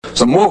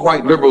Some more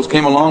white liberals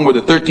came along with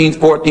the 13th,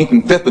 14th,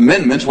 and 5th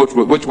Amendments, which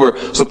were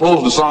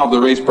supposed to solve the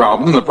race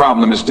problem. The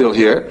problem is still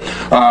here.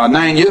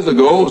 9 years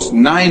ago,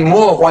 9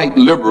 more white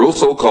liberals,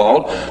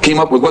 so-called, came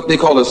up with what they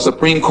call a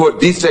Supreme Court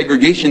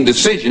desegregation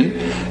decision,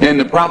 and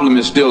the problem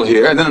is still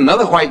here. And then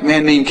another white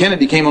man named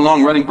Kennedy came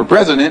along running for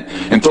president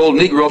and told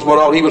Negroes what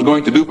all he was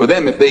going to do for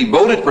them if they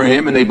voted for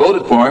him, and they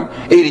voted for him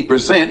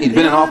 80%. He's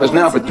been in office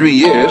now for 3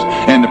 years,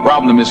 and the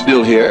problem is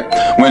still here.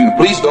 When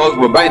police dogs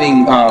were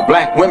biting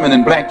black women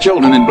and black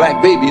children and black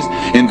babies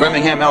in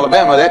Birmingham,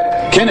 Alabama,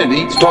 that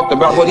Kennedy talked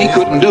about what he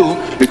couldn't do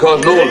because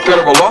no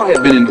federal law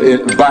had been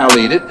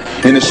violated.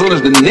 And as soon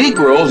as the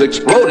Negroes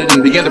exploded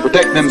and began to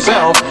protect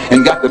themselves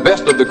and got the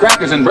best of the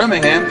crackers in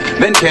Birmingham,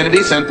 then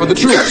Kennedy sent for the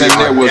troops. And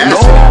there was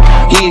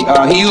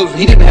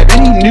he didn't have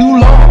any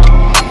new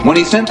law when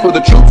he sent for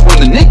the troops when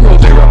the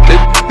Negroes erupted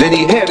than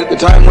he had at the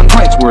time when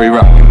whites were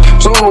erupting.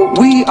 So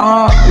we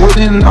are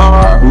within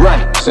our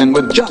rights and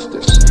with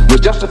justice,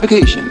 with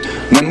justification,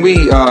 when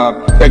we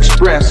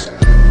express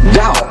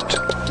doubt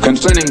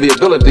concerning the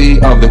ability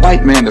of the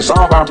white man to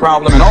solve our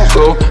problem, and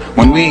also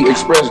when we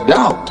express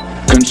doubt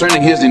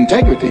concerning his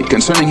integrity,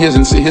 concerning his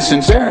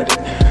sincerity,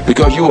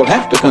 because you will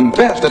have to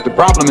confess that the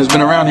problem has been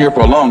around here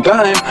for a long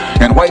time,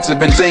 and whites have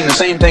been saying the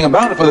same thing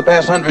about it for the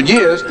past 100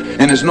 years,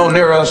 and there's no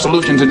nearer a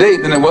solution today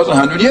than it was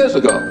 100 years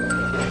ago.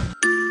 Yeah,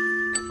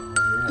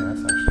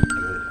 that's actually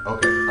good.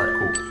 Okay, all right,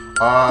 cool.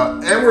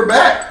 And we're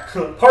back.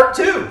 Part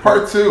 2.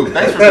 Part 2.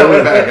 Thanks for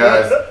coming back,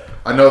 guys.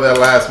 I know that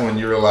last one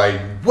you were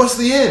like, what's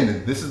the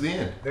end? This is the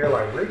end. They're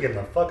like, we're getting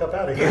the fuck up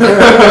out of here.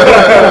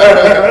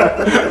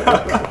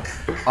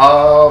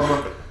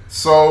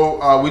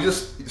 So we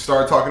just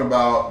started talking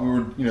about, we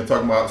were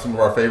talking about some of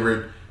our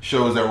favorite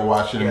shows that we're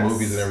watching and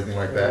movies and everything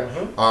like that.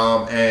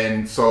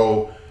 And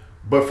so,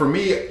 but for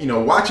me,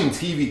 watching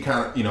TV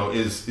kind of,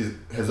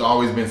 has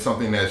always been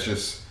something that's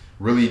just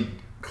really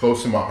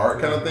close to my heart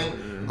kind of thing.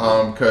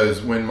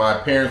 Because when my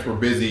parents were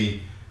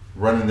busy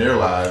running their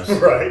lives,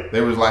 right,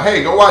 they was like,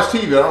 hey, go watch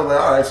TV. I was like,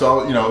 all right.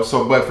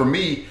 So, but for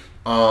me,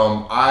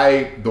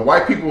 the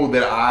white people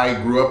that I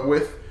grew up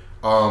with,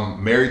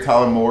 Mary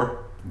Tyler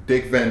Moore,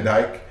 Dick Van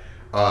Dyke,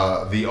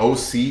 the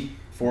OC,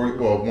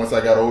 once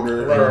I got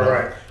older,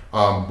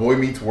 right. Boy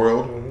Meets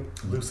World,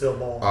 Lucille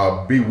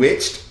Ball,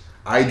 Bewitched,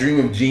 I Dream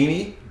of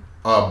Jeannie,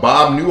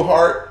 Bob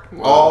Newhart,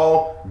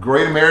 all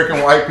great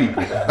American white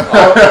people. all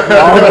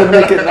the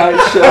Nick at Night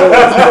shows.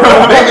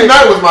 Nick at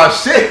Night was my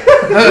shit.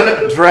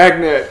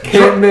 Dragnet,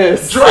 can't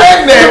miss.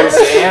 Dragnet,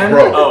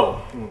 bro. Oh.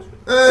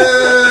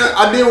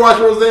 I did watch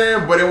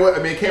Roseanne, but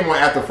it came on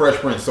after Fresh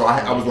Prince, so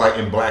I was like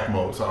in black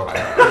mode. So I was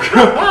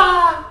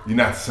like, you're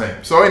not the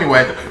same. So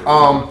anyway,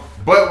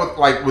 but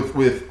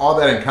with all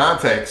that in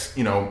context,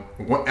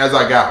 as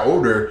I got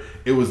older,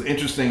 it was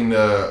interesting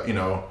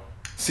to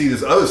see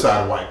this other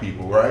side of white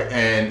people, right?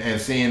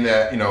 And seeing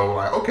that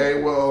like,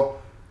 okay, well,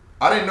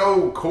 I didn't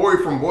know Corey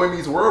from Boy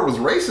Meets World was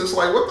racist.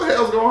 Like, what the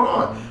hell's going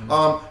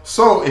on?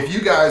 So if you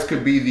guys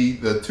could be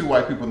the two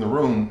white people in the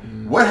room,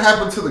 what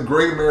happened to the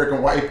great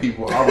American white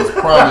people I was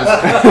promised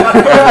as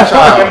a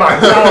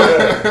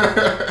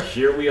child?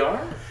 Here we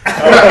are. He's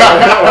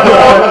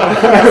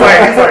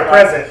like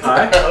present.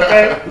 Hi.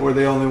 Okay. We're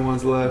the only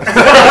ones left.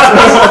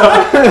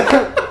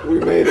 We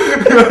made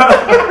it.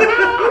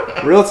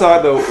 Real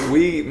talk though,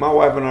 my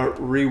wife and I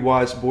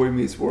rewatched Boy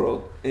Meets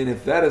World, and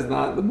if that is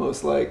not the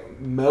most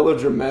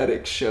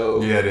melodramatic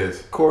show, Yeah, it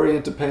is. Corey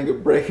and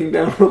Topanga breaking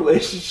down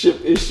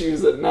relationship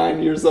issues at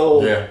 9 years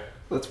old. Yeah.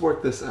 Let's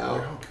work this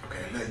out.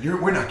 Okay,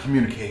 we're not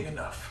communicating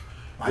enough.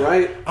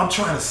 Right. I'm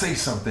trying to say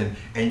something,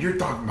 and you're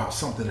talking about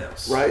something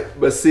else. Right.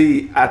 But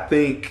see, I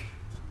think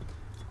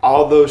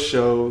all those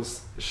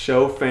shows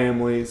show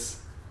families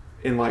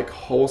in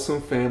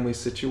wholesome family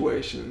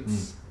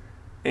situations.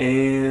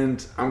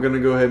 And I'm going to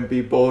go ahead and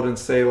be bold and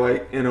say,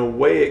 in a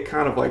way, it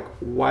kind of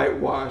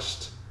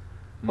whitewashed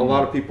a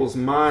lot of people's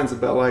minds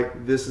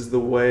about this is the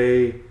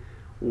way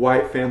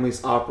white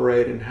families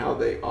operate and how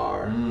they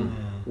are.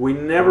 We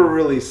never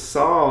really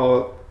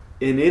saw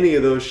in any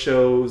of those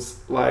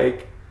shows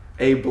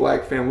a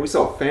black family. We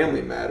saw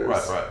Family Matters.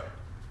 Right.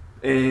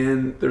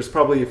 And there's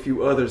probably a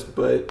few others,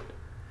 but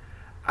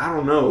I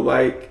don't know,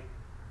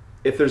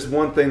 if there's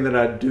one thing that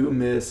I do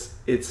miss,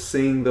 it's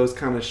seeing those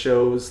kind of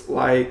shows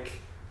like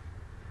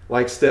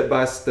Step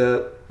by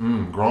Step.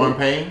 Growing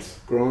Pains,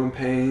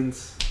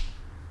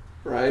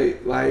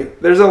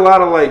 right? There's a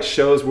lot of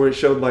shows where it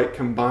showed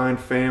combined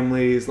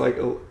families, I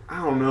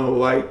don't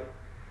know,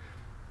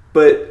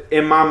 but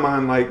in my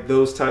mind,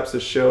 those types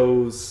of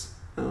shows,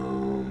 I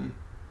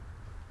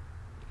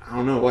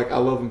don't know, I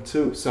love them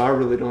too, so I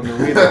really don't know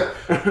either.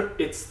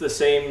 It's the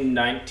same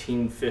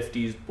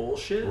 1950s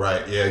bullshit.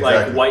 Right, yeah,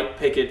 exactly. White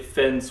picket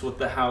fence with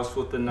the house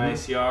with the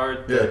nice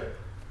yard. Yeah.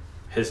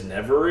 Has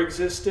never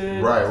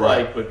existed.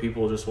 Right. But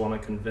people just want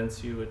to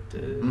convince you it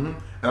did. And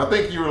I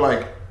think you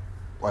were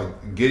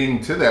getting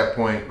to that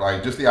point,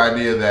 just the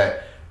idea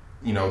that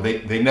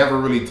they never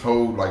really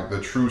told the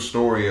true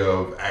story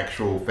of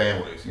actual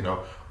families.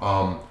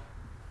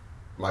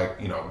 like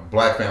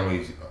black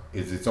families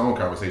is its own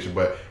conversation,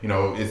 but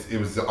it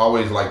was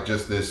always like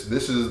just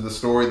this is the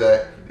story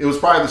that it was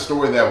probably the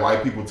story that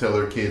white people tell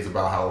their kids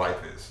about how life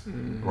is,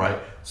 right?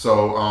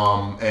 So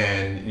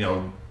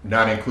and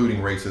not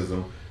including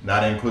racism,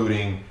 not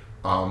including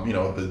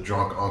the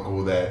drunk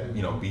uncle that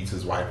beats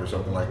his wife or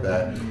something like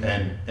that,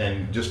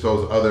 and just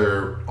those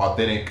other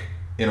authentic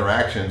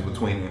interactions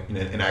between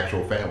an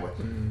actual family.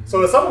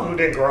 So as someone who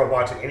didn't grow up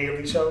watching any of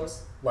these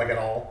shows, like at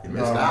all, You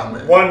missed out,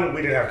 man. One,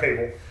 we didn't have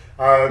cable.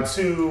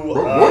 Two,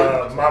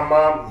 my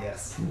mom,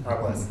 yes, I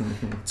was.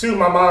 Two,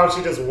 my mom,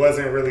 she just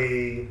wasn't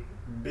really,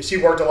 she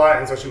worked a lot,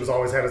 and so she was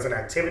always had us in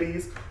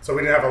activities, so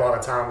we didn't have a lot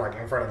of time like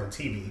in front of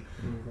the TV.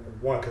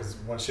 One, because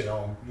one shit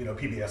on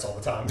PBS all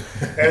the time,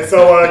 and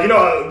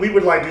so we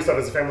would like do stuff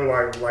as a family,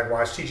 like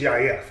watch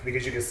TGIF,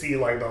 because you can see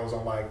like those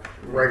on like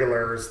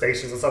regular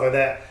stations and stuff like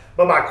that.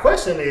 But my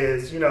question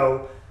is,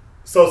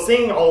 so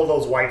seeing all of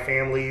those white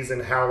families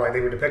and how like they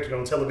were depicted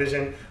on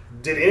television,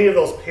 did any of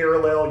those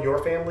parallel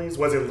your families?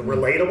 Was it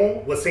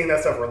relatable? Was seeing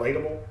that stuff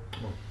relatable?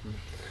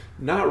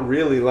 Not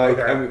really, like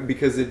Okay. I mean,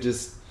 because it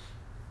just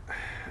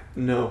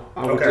no.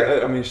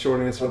 Okay. I mean,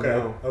 short answer, Okay.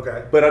 no.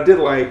 Okay. But I did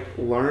like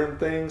learn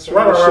things from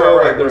Right, the right, show.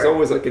 right, Like there's right.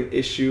 always like an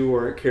issue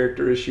or a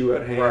character issue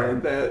at hand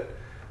Right. that,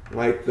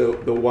 like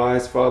the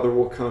wise father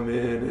will come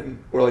in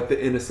or like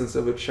the innocence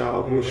of a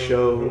child will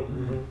show,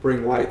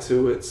 bring light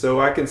to it. So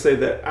I can say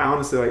that I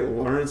honestly like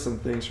learned some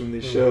things from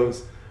these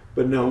shows,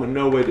 but no, in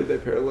no way did they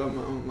parallel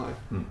my own life.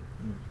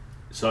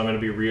 So I'm gonna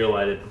be real.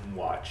 I didn't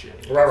watch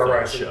any Right, of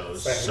right, those right.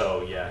 shows, Same.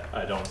 so yeah,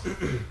 I don't.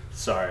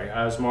 Sorry,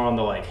 I was more on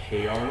the like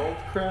Hey Arnold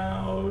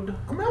crowd.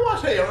 I mean, I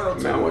watched Hey Arnold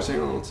too. Man, I'm watching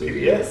on too.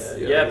 PBS?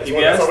 Yeah, That's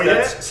PBS. what we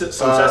That's had?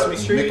 some Sesame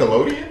Street.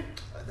 Nickelodeon.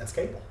 That's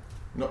cable.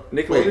 No,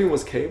 Nickelodeon wait.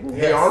 was cable.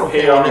 Hey Arnold.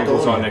 Hey came on Arnold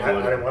was on Nickelodeon.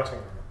 Nickelodeon. I didn't watch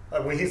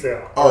it. When he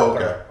said Oh,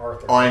 Arthur, okay.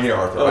 Arthur. Oh, I didn't hear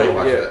Arthur. I didn't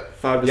watch yeah, that.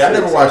 5 to Yeah, I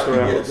 6 never watched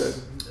after PBS.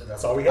 hours.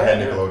 That's all we I had.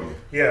 had Nickelodeon.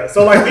 Yeah,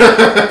 so like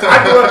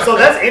I grew up, so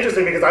that's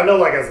interesting because I know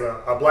like as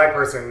a black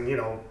person,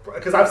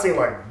 because I've seen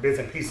like bits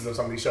and pieces of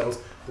some of these shows,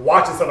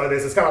 watching stuff like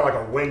this, it's kind of like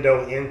a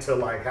window into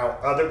like how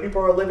other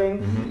people are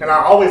living, and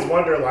I always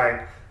wonder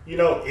like,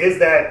 is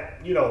that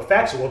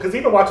factual? Because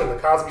even watching the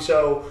Cosby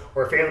Show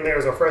or Family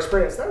Matters or Fresh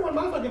Prince, that wasn't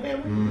my fucking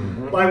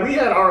family. Like we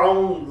had our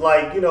own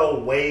like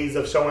ways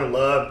of showing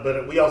love,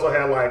 but we also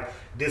had like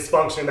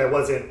dysfunction that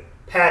wasn't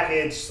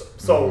packaged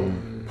so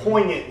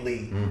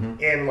poignantly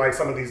in like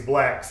some of these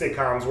black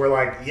sitcoms where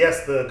like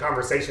yes the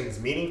conversation is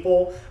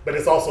meaningful, but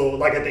it's also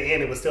like at the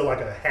end it was still like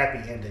a happy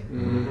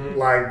ending.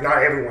 Like not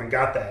everyone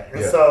got that,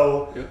 and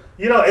so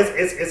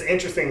it's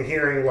interesting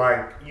hearing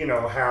like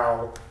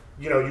how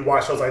you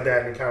watch shows like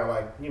that and it kind of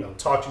like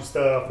taught you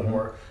stuff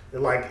or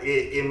like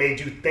it made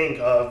you think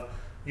of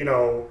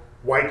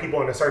white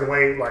people in a certain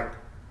way. Like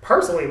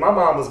personally, my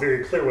mom was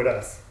very clear with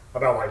us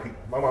about white people.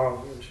 My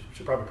mom,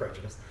 she probably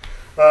prejudiced.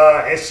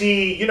 And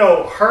she,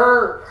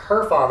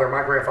 her father,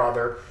 my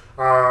grandfather,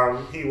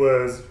 he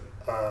was,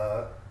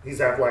 he's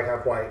half black,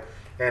 half white.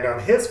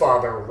 And his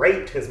father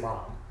raped his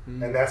mom.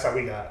 And that's how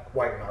we got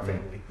white in our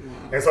family.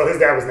 And so his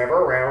dad was never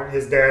around.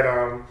 His dad,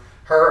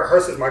 her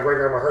sister, my great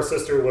grandma, her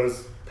sister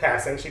was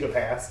passing. She could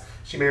pass.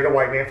 She married a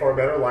white man for a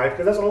better life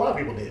because that's what a lot of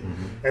people did.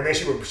 And then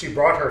she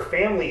brought her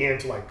family in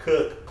to like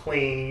cook,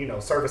 clean,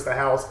 service the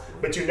house.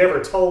 But you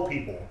never told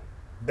people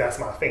that's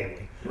my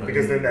family.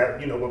 Because then that,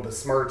 would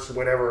besmirch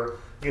whatever,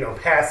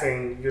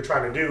 passing you're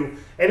trying to do.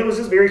 And it was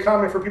just very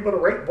common for people to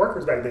rape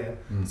workers back then.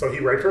 So he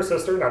raped her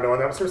sister, not knowing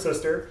that was her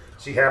sister.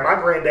 She had my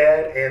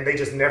granddad, and they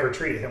just never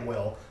treated him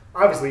well.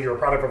 Obviously, you're a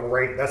product of a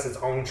rape. That's its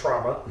own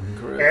trauma.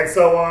 And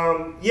so,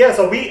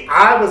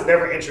 I was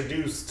never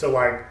introduced to,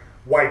 like,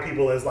 white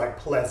people as, like,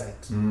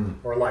 pleasant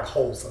or, like,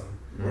 wholesome.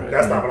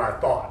 That's not what I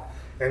thought.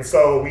 And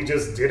so we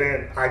just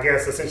didn't, I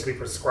guess, essentially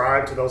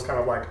prescribe to those kind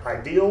of like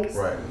ideals.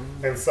 Right.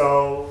 And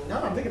so, no,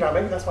 I'm thinking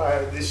maybe that's why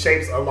it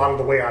shapes a lot of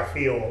the way I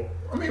feel.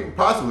 I mean,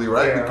 possibly,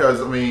 right? Yeah.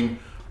 Because, I mean,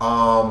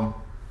 I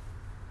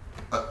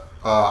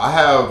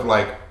have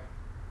like,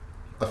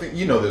 I think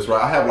you know this,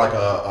 right? I have like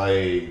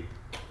a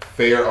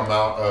fair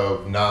amount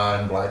of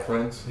non-black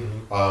friends,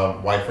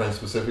 white friends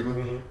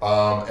specifically.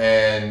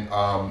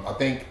 I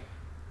think,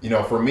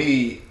 for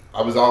me,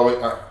 I was always,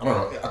 I don't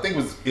know, I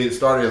think it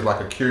started as like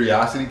a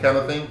curiosity kind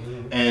of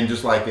thing, and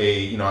just like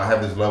I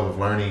have this love of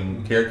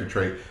learning character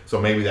trait,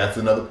 so maybe that's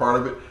another part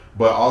of it.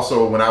 But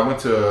also when I went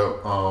to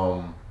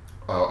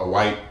a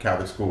white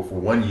Catholic school for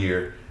 1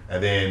 year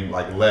and then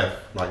like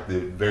left like the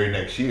very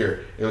next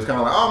year, it was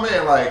kind of like, oh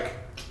man, like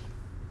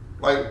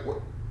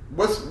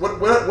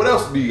what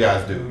else do you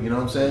guys do? You know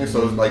what I'm saying?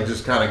 So it's like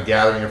just kind of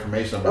gathering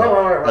information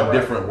about a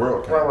different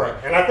world. Right.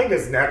 And I think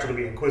it's natural to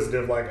be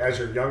inquisitive, like as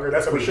you're younger.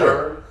 That's what we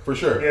learn. For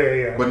sure.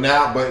 Yeah. But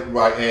now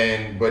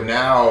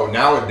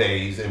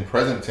nowadays in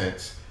present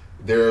tense,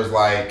 there's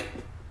like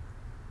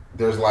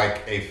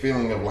a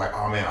feeling of like,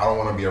 oh man, I don't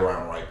want to be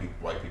around white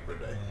people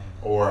today.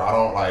 Or I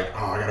don't like,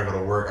 I gotta go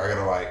to work. I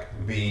gotta like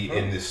be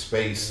in this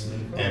space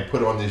and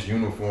put on this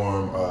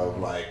uniform of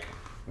like,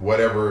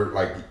 whatever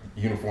like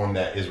uniform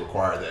that is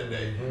required that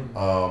day,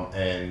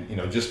 and you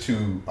know, just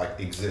to like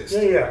exist.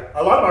 Yeah.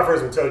 A lot of my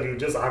friends will tell you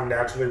just I'm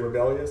naturally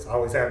rebellious. I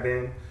always have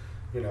been.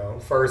 You know,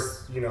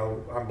 first, you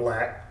know, I'm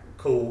black,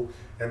 cool,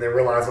 and then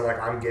realizing like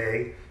I'm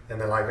gay, and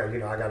then like you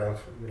know I gotta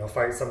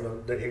fight some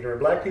of the ignorant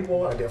black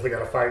people. I definitely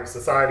gotta fight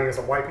society and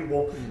some white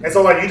people, and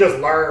so like you just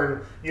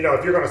learn, you know,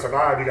 if you're gonna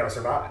survive, you gotta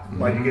survive.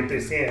 Like you get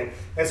this in,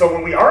 and so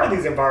when we are in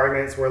these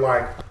environments where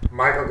like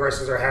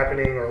microaggressions are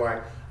happening, or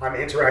like I'm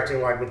interacting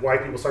like with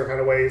white people certain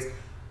kind of ways,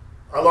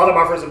 a lot of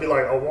my friends would be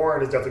like, "Oh,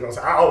 Warren is definitely gonna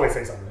say." I always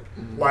say something.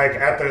 Like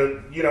at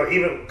the, you know,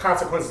 even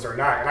consequences or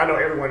not, and I know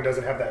everyone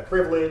doesn't have that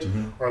privilege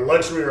or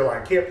luxury or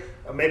like care.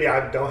 Maybe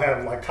I don't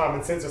have like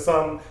common sense in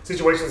some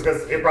situations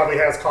because it probably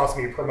has cost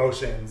me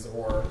promotions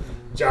or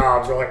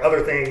jobs or like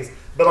other things.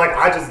 But like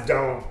I just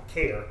don't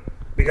care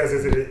because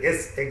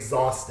it's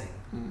exhausting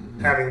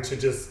having to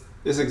just.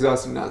 It's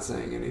exhausting not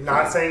saying anything.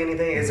 Not saying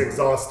anything. It's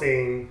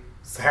exhausting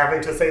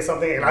having to say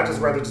something, and I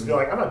just rather just be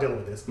like, I'm not dealing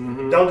with this.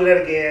 Don't do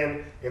that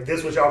again. If this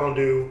is what y'all gonna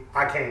do,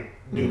 I can't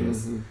do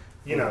this.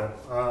 You know,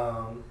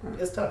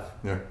 it's tough.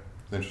 Yeah,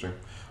 it's interesting.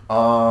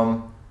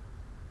 What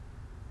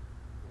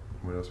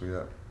else we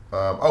got?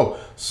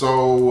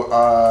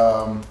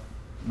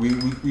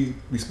 We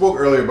spoke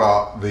earlier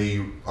about the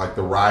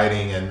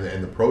rioting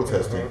and the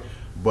protesting,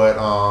 but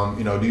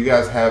you know, do you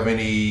guys have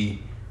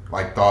any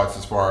like thoughts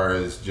as far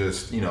as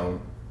just, you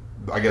know,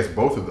 I guess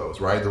both of those,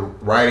 right? The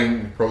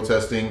rioting,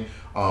 protesting.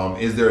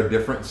 Is there a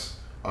difference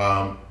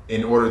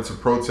in order to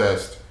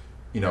protest,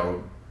 you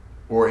know?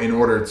 Or in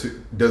order to,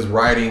 does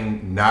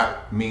rioting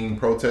not mean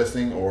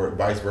protesting, or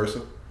vice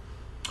versa?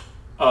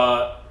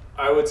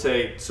 I would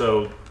say,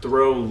 so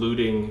throw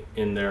looting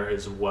in there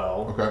as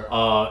well. Okay.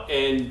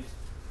 And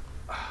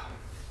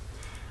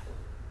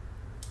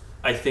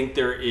I think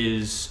there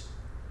is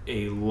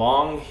a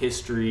long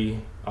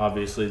history,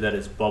 obviously, that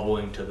is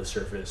bubbling to the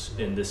surface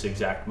in this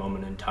exact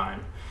moment in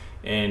time.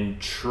 And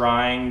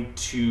trying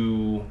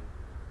to,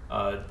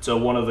 so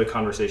one of the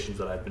conversations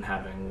that I've been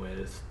having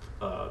with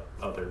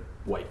other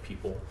white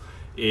people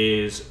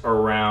is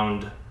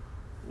around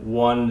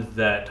one,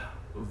 that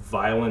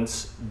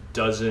violence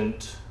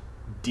doesn't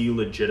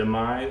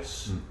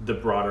delegitimize the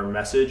broader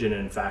message, and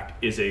in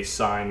fact is a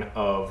sign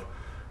of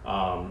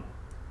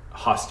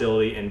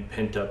hostility and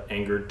pent-up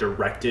anger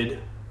directed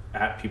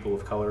at people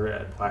of color,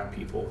 at black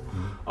people.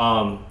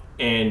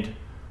 And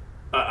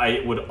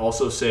I would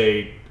also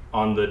say,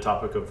 on the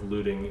topic of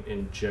looting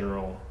in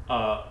general,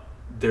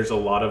 there's a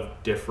lot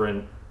of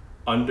different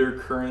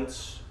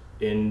undercurrents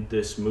in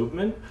this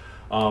movement,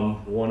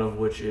 one of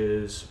which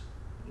is,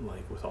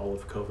 like with all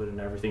of COVID and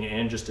everything,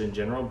 and just in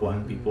general,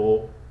 black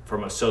people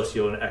from a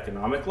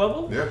socio-economic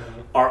level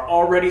are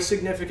already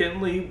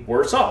significantly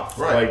worse off.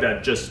 Like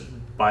that, just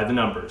by the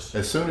numbers.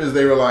 As soon as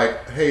they were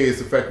like, hey,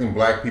 it's affecting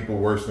black people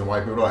worse than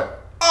white people, like,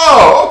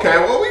 oh, okay,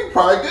 well, we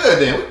probably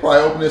good then. We probably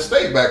open this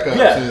state back up.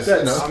 Yeah,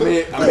 since,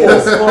 you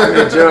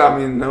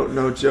know.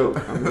 No joke.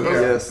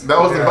 Yes. That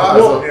was the vibe.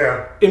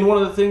 Well, and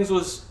one of the things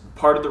was,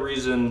 part of the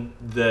reason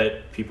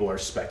that people are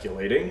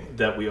speculating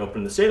that we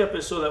open the state up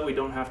is so that we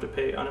don't have to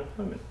pay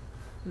unemployment.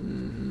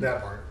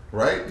 That part.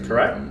 Right?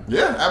 Correct?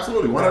 Yeah,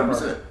 absolutely.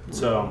 100%.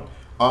 So.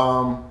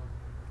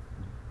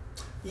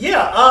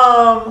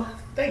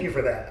 Thank you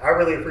for that. I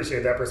really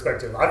appreciate that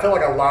perspective. I feel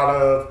like a lot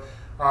of,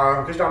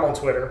 because I'm on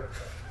Twitter,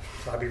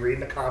 so I'll be reading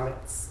the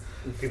comments.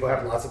 People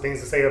have lots of things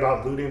to say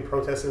about looting,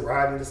 protesting,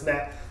 rioting, this and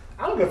that.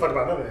 I don't give a fuck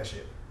about none of that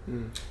shit.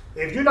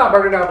 If you're not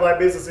burning down black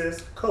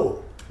businesses,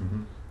 cool.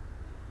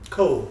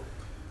 Cool.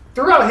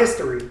 Throughout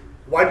history,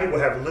 white people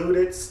have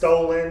looted,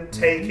 stolen,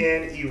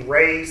 taken,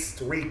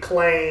 erased,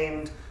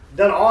 reclaimed,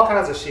 done all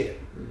kinds of shit.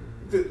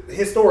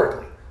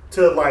 Historically,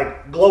 to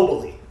like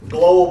globally,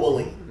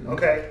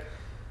 okay?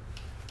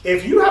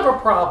 If you have a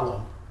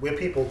problem with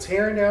people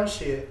tearing down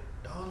shit,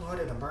 oh Lord,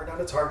 they done burned down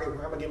the Target,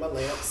 where I'm gonna get my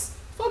lamps.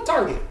 Fuck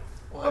Target.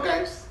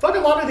 Okay? Fuck a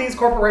lot of these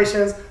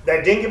corporations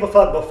that didn't give a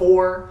fuck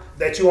before,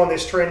 that you on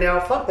this trend now,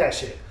 fuck that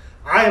shit.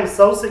 I am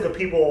so sick of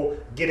people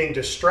getting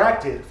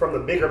distracted from the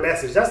bigger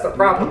message. That's the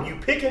problem. You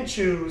pick and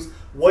choose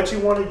what you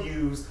want to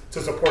use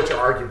to support your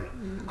argument.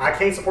 I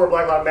can't support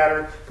Black Lives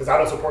Matter because I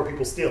don't support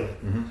people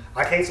stealing.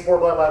 I can't support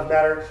Black Lives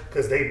Matter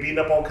because they beating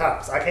up on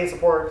cops. I can't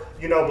support,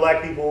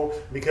 black people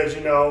because,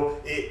 when you do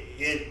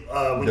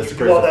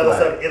all that other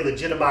stuff, it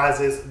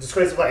legitimizes,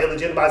 disgraceful flag, it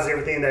legitimizes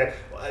everything that,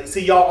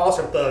 see, y'all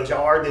awesome thugs,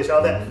 y'all are this,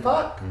 y'all that.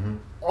 Fuck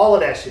all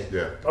of that shit.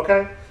 Yeah.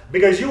 Okay?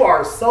 Because you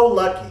are so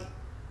lucky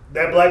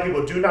that black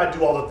people do not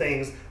do all the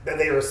things that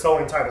they are so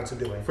entitled to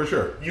doing. For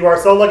sure. You are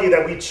so lucky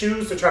that we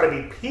choose to try to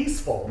be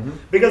peaceful.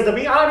 Because to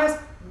be honest,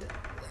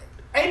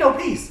 ain't no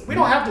peace. We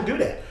don't have to do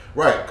that.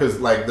 Right,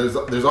 because like there's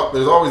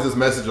always this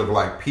message of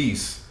like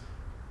peace,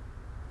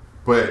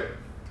 but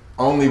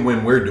only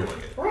when we're doing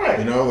it.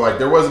 Right. Like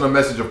there wasn't a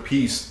message of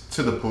peace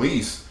to the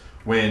police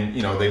when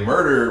they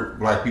murder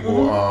black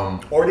people,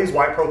 or these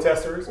white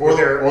protesters, or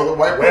the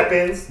white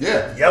weapons,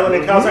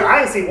 yelling at cops.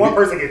 I ain't seen one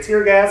person get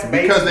tear gas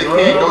because they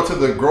can't go to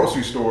the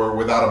grocery store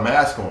without a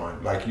mask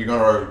on. Like you're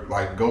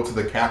gonna go to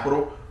the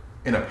Capitol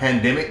in a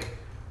pandemic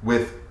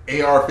with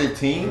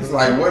AR-15s?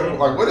 Like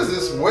what is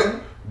this?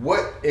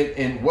 What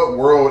in what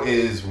world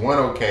is one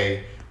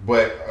okay,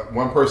 but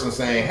one person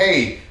saying,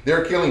 "Hey,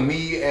 they're killing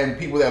me and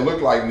people that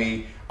look like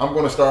me. I'm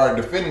going to start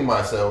defending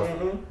myself."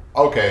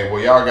 Okay, well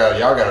y'all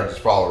gotta just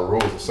follow the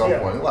rules at some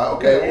point. Like,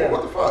 okay, well,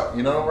 what the fuck,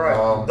 you know?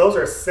 Right. Those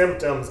are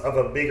symptoms of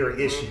a bigger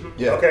issue.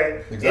 Yeah.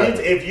 Okay.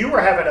 Exactly. If you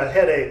were having a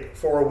headache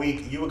for a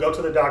week, you would go to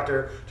the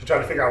doctor to try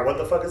to figure out what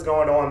the fuck is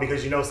going on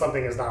because you know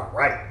something is not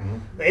right.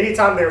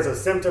 Anytime there's a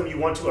symptom, you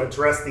want to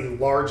address the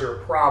larger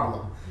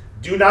problem.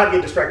 Do not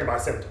get distracted by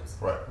symptoms.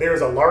 Right.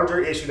 There's a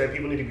larger issue that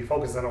people need to be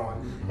focusing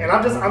on, and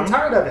I'm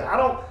tired of it. I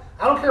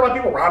don't care about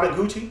people robbing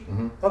Gucci.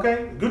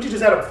 Okay, Gucci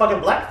just had a fucking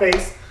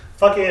blackface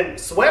fucking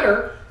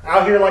sweater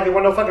out here like it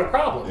wasn't no fucking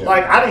problem. Yeah.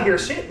 Like, I didn't hear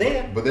shit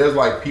then. But there's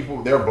like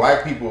people, there are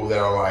black people that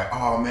are like,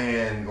 oh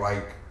man,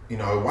 like, you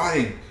know, why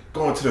they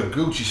going to the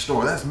Gucci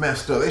store? That's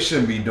messed up. They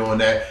shouldn't be doing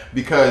that,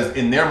 because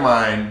in their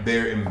mind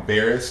they're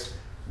embarrassed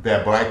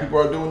that black people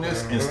are doing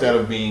this instead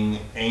of being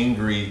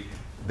angry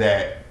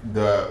that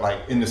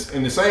in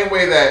the same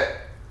way that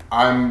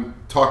I'm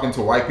talking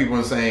to white people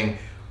and saying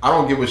I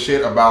don't give a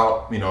shit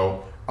about, you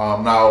know,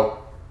 now,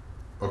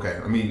 okay,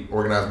 let me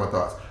organize my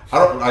thoughts. I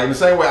don't, like, in the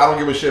same way I don't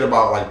give a shit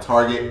about like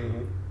Target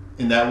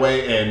in that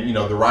way, and you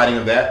know the writing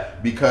of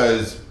that,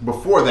 because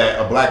before that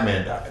a black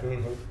man died.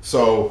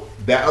 So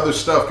that other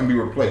stuff can be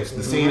replaced.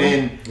 The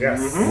CNN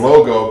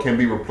logo can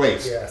be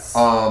replaced. Yes.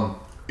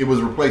 It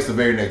was replaced the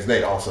very next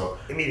day also.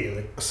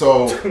 Immediately.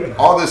 So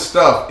all this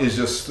stuff is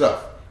just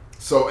stuff.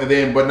 So, and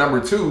then, but number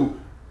two,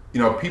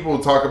 you know, people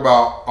talk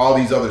about all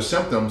these other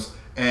symptoms,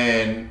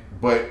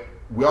 but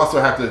we also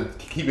have to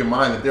keep in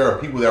mind that there are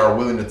people that are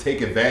willing to take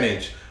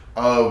advantage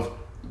of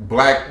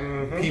black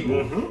people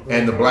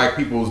and the black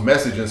people's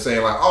message and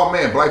saying like, oh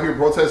man, black people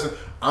protesting,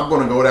 I'm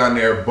going to go down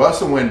there,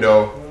 bust a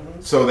window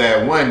so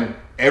that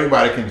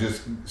everybody can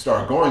just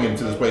start going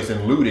into this place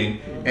and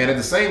looting. And at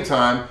the same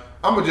time,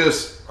 I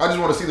just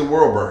want to see the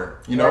world burn.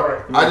 You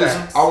know,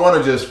 I want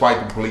to just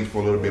fight the police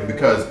for a little bit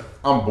because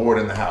I'm bored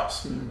in the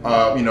house.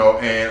 You know,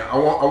 and I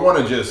want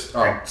to just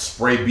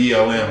spray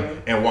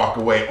BLM and walk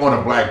away on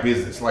a black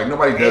business. Like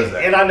nobody does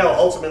that. And I know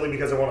ultimately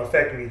because it won't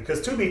affect me.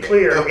 Because to be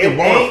clear, it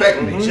won't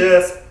affect me.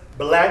 Just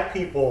black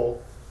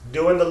people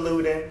doing the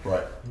looting,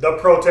 the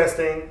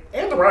protesting,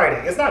 and the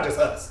rioting. It's not just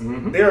us.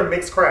 There are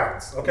mixed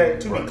crowds. Okay,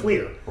 to be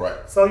clear. Right.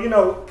 So you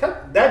know,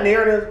 cut that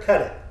narrative.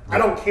 Cut it. I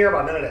don't care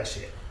about none of that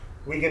shit.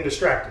 We get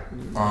distracted.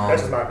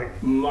 That's just my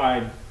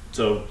opinion.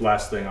 So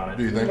last thing on it.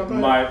 Do you think?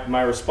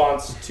 My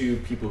response to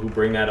people who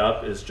bring that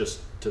up is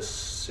just to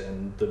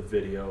send the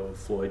video of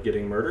Floyd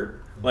getting murdered.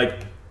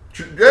 Like,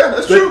 yeah,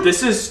 that's true.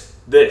 This is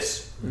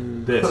this.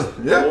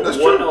 Yeah, that's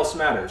true. What else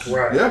matters?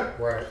 Right. Yeah.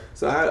 Right.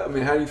 So how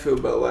do you feel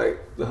about like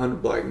the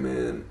 100 black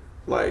men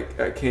like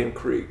at Camp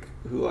Creek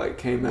who like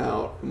came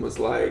out and was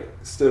like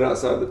stood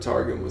outside the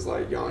Target and was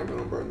like, y'all ain't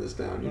gonna burn this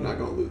down. You're not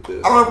gonna loot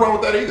this. I don't have a problem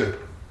with that either,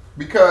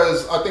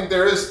 because I think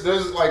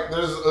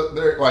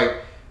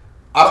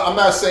I'm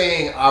not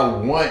saying I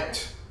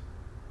want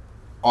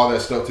all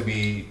that stuff to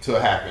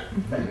happen.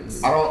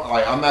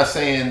 I'm not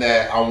saying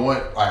that I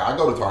want, like, I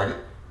go to Target,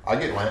 I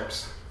get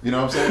lamps. You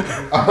know what I'm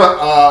saying? I'm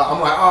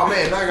like, oh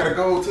man, now I gotta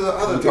go to the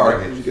other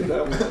Target. Did you get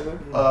that one?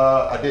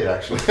 I did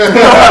actually.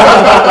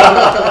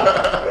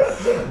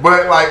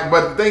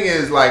 but the thing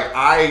is, like,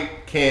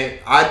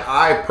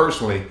 I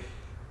personally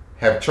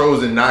have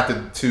chosen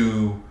not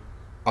to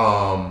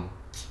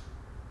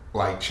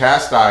like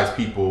chastise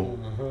people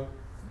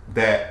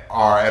that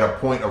are at a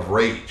point of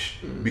rage,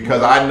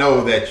 because I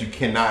know that you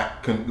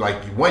cannot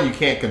you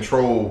can't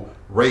control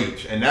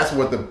rage, and that's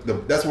what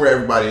that's where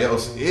everybody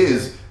else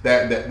is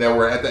that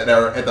were at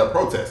that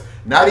protest.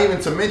 Not even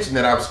to mention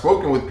that I've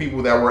spoken with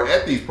people that were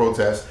at these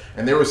protests,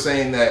 and they were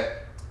saying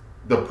that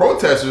the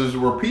protesters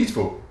were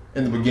peaceful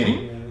in the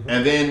beginning,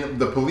 and then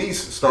the police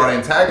start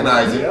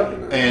antagonizing,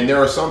 and there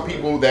are some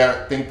people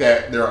that think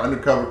that there are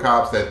undercover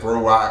cops that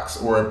throw rocks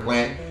or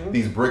plant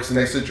these bricks in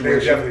this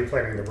situation. They're definitely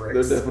planting the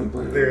bricks. They're definitely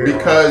planting the bricks.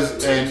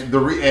 Because and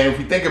if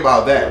we think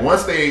about that,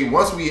 once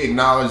we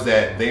acknowledge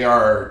that they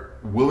are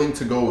willing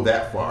to go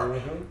that far,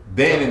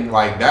 then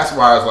that's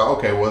why I was like,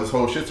 okay, well, this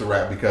whole shit's a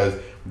wrap, because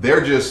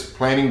they're just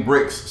planting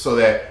bricks so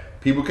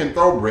that people can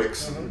throw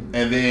bricks, and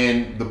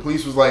then the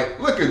police was like,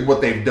 look at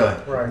what they've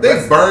done. Right.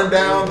 They've burned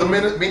down the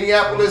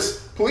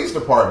Minneapolis Police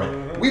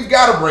Department. We've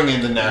got to bring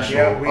in the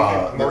national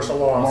martial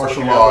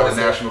law and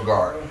the National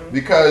Guard,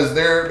 because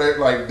they're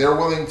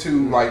willing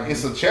to, like,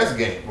 it's a chess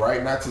game,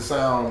 right? Not to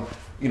sound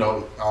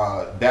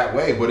that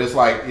way, but it's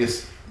like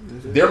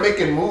they're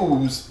making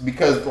moves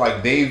because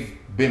like they've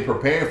been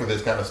preparing for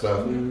this kind of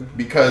stuff,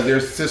 because they're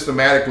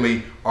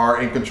systematically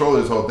are in control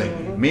of this whole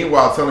thing.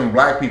 Meanwhile, telling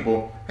black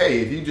people, hey,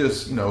 if you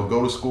just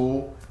go to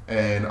school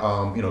and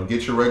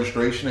get your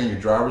registration and your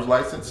driver's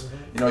license,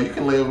 you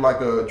can live like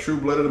a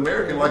true-blooded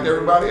American like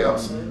everybody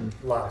else.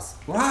 Lies.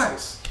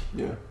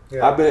 Yeah.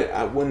 I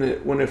bet when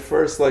it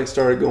first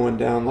started going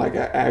down, I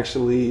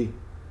actually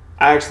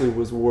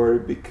was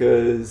worried,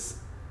 because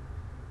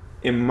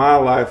in my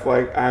life,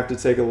 like I have to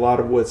take a lot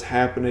of what's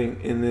happening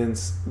and then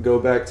go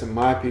back to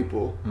my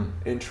people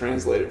and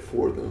translate it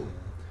for them.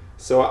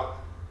 So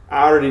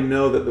I already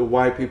know that the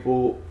white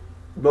people,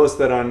 most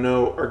that I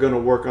know, are going to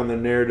work on the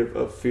narrative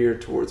of fear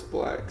towards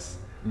blacks.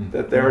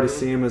 That they already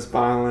see them as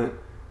violent.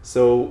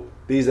 So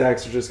these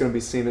acts are just going to be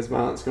seen as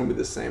violent. It's going to be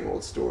the same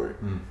old story.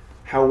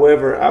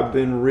 However, I've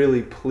been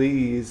really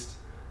pleased,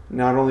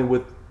 not only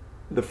with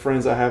the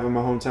friends I have in my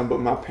hometown, but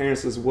my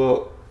parents as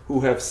well, who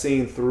have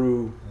seen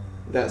through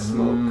that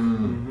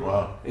smoke.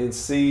 Wow. And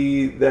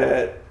see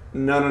that,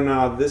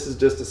 no, this is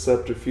just a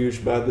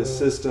subterfuge by the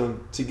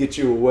system to get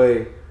you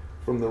away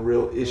from the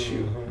real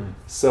issue.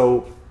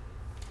 So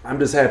I'm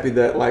just happy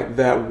that like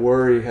that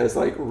worry has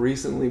like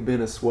recently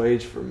been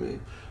assuaged for me.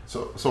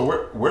 So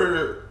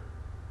where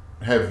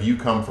have you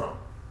come from?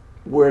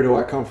 Where do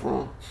I come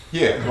from?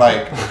 Yeah,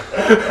 like I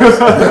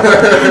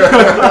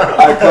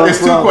come it's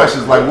two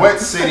questions. Like, what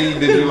city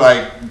did you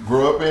like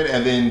grow up in,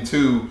 and then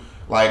two,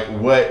 like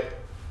what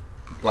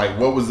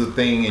was the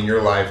thing in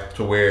your life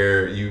to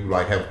where you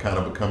like have kind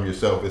of become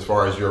yourself as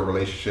far as your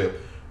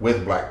relationship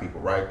with black people,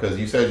 right? Because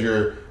you said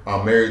you're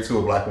married to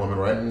a black woman,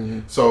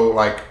 right? So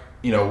like,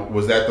 you know,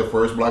 was that the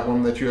first black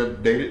woman that you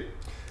had dated?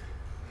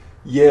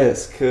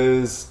 Yes,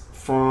 because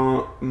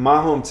from my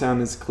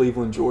hometown is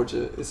Cleveland,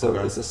 Georgia. It's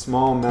a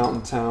small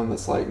mountain town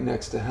that's like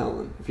next to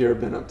Helen. If you've ever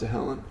been up to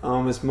Helen,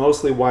 it's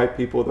mostly white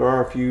people. There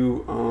are a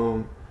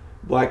few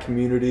black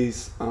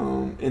communities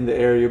in the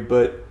area,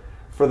 but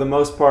for the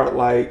most part,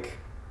 like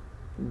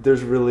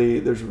there's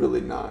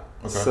really not.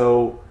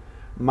 So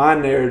my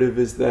narrative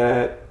is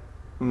that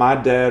my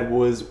dad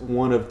was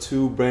one of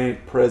 2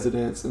 bank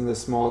presidents in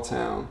this small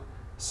town.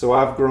 So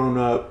I've grown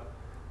up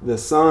the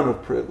son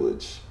of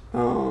privilege.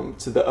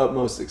 To the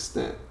utmost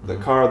extent. The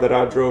car that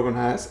I drove in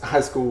high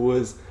school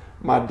was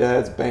my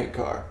dad's bank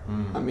car.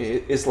 I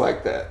mean, it's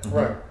like that.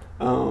 Right.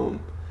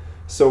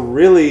 So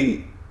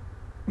really,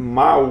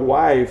 my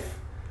wife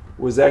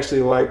was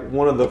actually like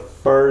one of the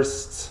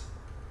first.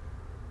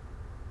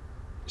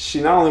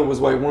 She not only was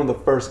like one of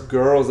the first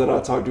girls that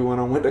I talked to when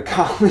I went to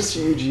college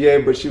at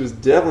UGA, but she was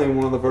definitely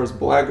one of the first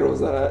black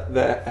girls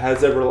that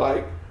has ever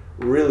like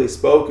really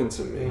spoken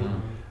to me.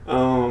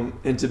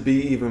 And to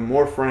be even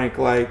more frank,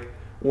 like,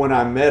 when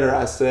I met her,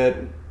 I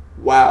said,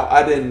 wow,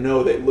 I didn't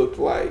know they looked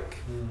like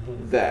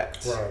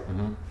that. Right.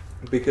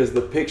 Because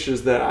the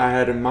pictures that I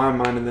had in my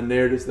mind and the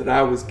narratives that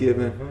I was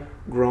given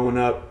growing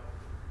up,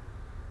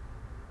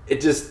 I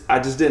just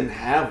didn't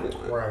have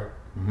one.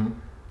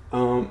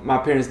 Right. My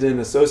parents didn't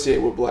associate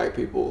with black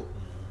people.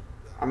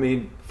 I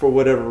mean, for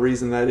whatever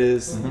reason that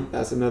is,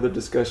 that's another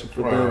discussion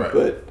for them. Right.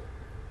 But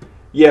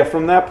yeah,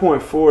 from that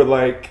point forward,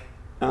 like,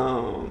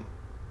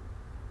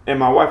 and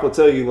my wife will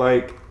tell you,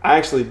 like, I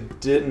actually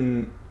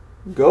didn't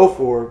go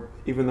for her,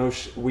 even though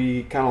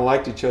we kind of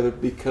liked each other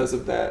because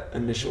of that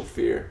initial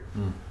fear.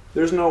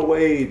 There's no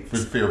way.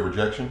 Fear of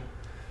rejection?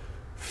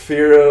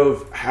 Fear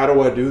of, how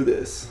do I do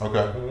this?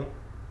 Okay.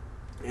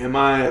 Am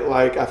I,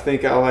 like, I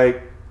think I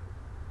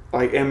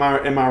like, am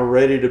I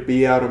ready to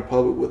be out in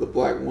public with a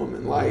black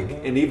woman? Like,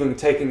 and even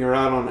taking her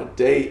out on a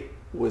date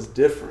was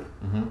different.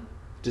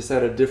 Just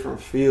had a different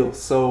feel.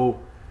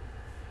 So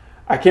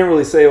I can't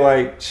really say,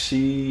 like,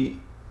 she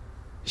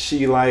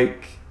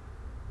like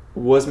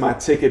was my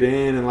ticket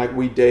in and like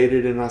we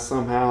dated and I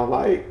somehow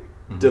like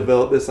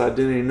developed this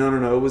identity.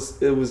 No.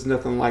 It was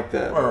nothing like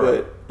that.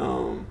 Right. But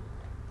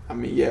I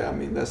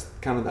mean that's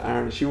kind of the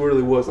irony. She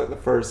really was like the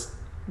first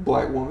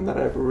black woman that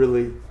I ever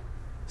really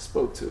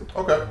spoke to.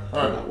 Okay.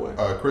 All that way.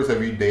 right. Chris,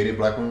 have you dated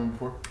black women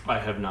before? I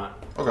have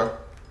not. Okay.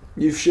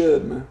 You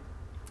should, man.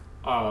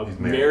 He's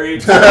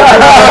married. Love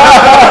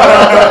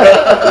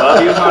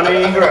you,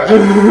 honey.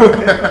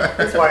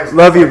 That's why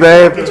Love you,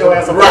 babe. Get your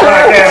ass on the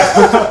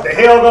podcast. The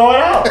hell going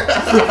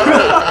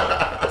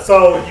on?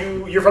 So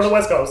you're from the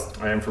West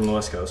Coast. I am from the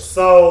West Coast.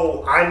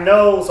 So I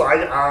know. So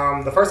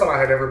I the first time I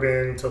had ever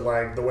been to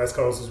like the West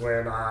Coast was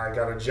when I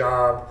got a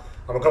job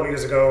a couple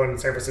years ago in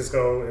San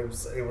Francisco.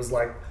 It was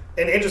like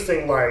an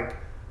interesting like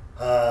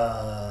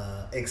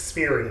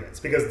experience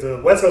because the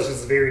West Coast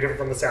is very different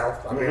from the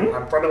South. I mean,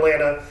 I'm from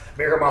Atlanta,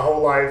 been here my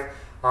whole life.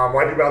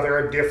 White people out there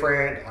are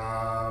different.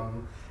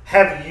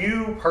 Have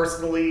you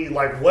personally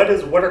like what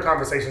are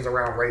conversations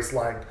around race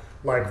like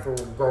for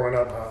growing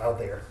up out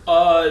there?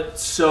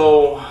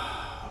 So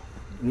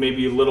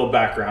maybe a little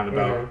background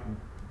about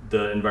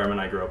the environment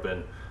I grew up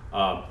in.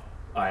 I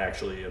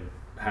actually am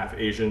half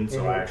Asian,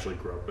 so I actually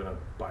grew up in a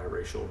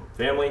biracial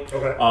family.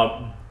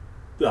 Okay.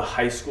 The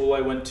high school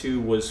I went to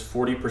was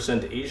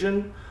 40%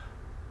 Asian,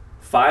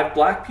 5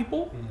 black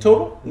people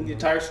total in the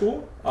entire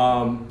school.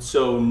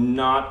 So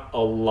not a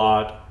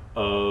lot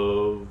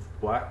of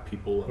black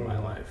people in my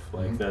life.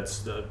 Like that's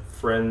the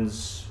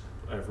friends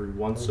every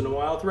once in a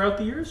while throughout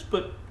the years,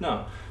 but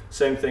no.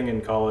 Same thing in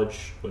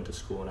college, went to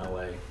school in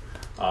LA,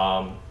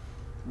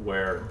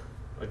 where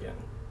again,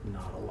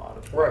 not a lot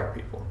of black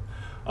people.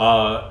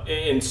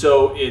 And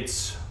so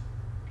it's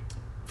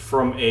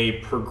from a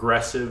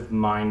progressive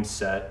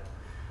mindset,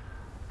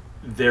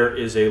 there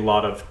is a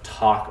lot of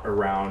talk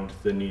around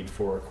the need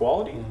for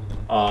equality.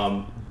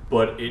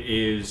 but it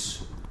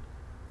is,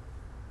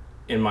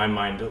 in my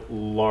mind,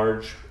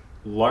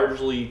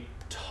 largely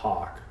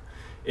talk,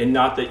 and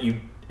not that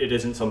it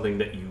isn't something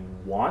that you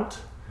want,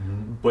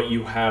 but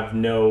you have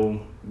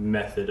no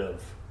method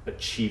of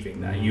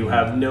achieving that. You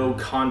have no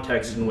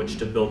context in which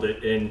to build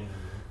it in,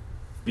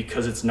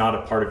 because it's not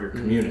a part of your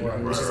community.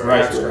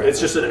 Right. It's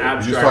just an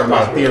abstract. You're just talking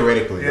about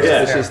theoretically.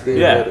 Yeah. It's just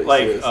theoretics,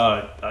 Like yes.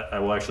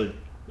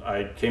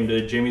 I came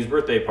to Jamie's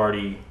birthday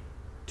party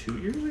 2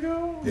 years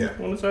ago. Yeah.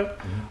 When was that?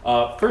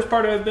 First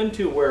party I've been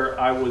to where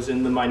I was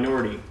in the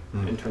minority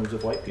in terms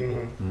of white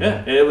people. Yeah,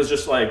 and it was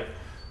just like,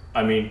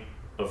 I mean,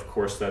 of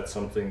course that's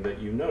something that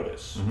you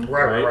notice,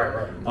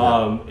 right?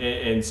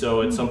 And so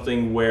it's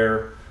something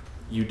where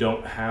you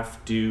don't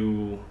have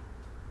to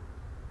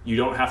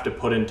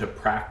put into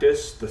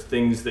practice the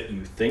things that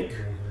you think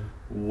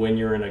when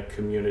you're in a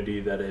community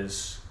that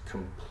is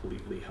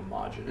completely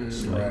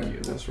homogenous like you.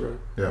 That's right.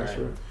 Yeah. That's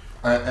right.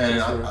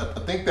 And I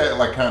think that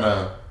like kind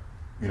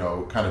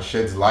of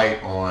sheds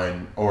light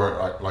on,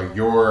 or like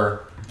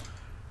your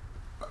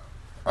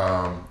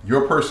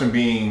person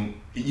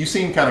being, you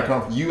seem kind of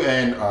comfortable. You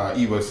and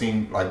Eva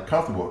seem like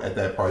comfortable at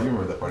that party. You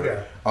remember that party?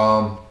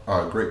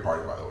 Yeah. Great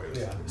party, by the way. It was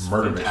Yeah.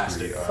 murder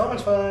Fantastic. mystery. So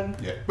much fun.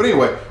 Yeah. But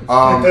anyway,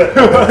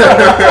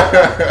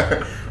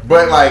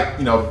 but like,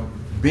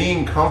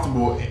 being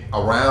comfortable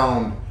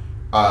around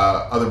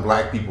other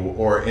black people,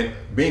 or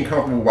being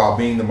comfortable while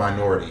being the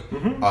minority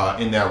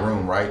in that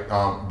room, right?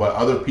 But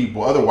other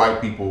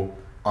white people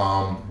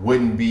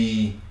wouldn't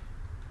be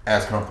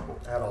as comfortable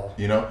At all.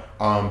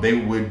 They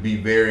would be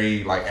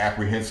very like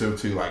apprehensive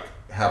to like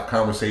have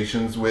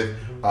conversations with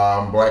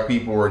black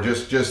people, or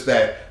just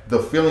that the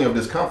feeling of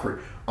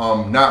discomfort,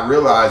 not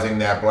realizing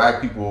that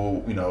black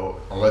people,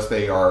 unless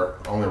they are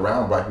only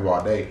around black people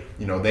all day,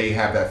 they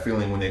have that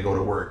feeling when they go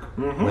to work,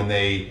 when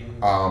they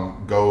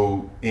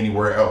go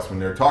anywhere else, when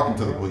they're talking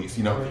to the police,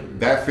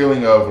 that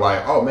feeling of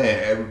like, oh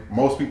man,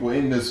 most people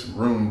in this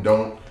room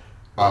don't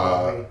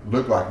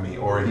look like me,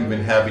 or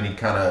even have any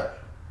kind of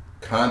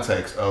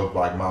context of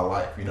like my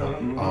life,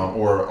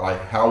 or like,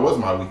 how was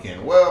my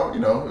weekend? Well,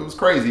 it was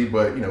crazy,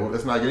 but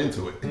let's not get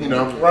into it,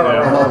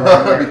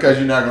 Right. because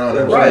you're not going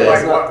to Right,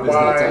 understand. like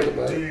why talk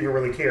about do you even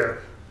really care?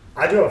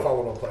 I do have a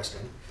follow-up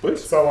question.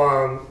 Please.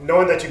 So,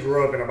 knowing that you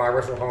grew up in a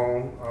biracial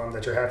home,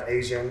 that you're half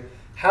Asian,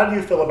 how do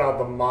you feel about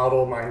the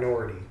model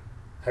minority?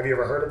 Have you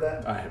ever heard of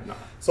that? I have not.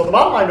 So the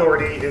model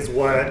minority is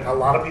what a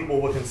lot of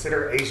people would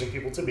consider Asian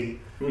people to be.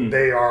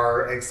 They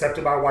are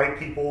accepted by white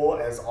people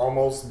as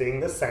almost being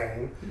the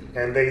same.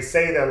 And they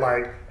say that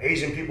like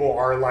Asian people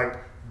are like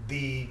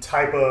the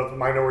type of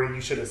minority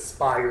you should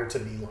aspire to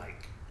be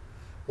like.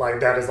 Like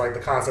that is like the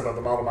concept of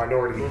the model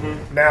minority.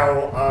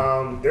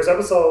 Now, there's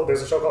a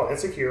show called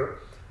Insecure,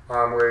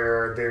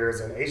 where there's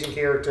an Asian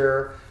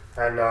character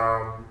and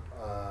a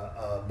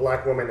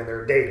black woman, and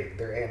they're dating.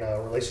 They're in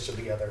a relationship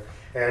together.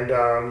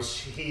 And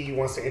he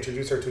wants to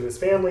introduce her to his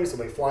family, so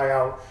they fly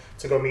out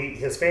to go meet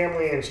his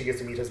family, and she gets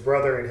to meet his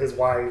brother and his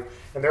wife,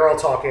 and they're all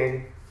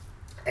talking.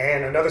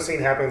 And another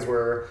scene happens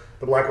where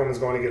the black woman's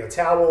going to get a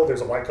towel.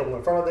 There's a white couple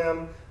in front of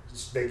them.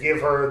 They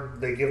give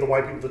the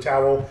white people the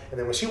towel, and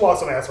then when she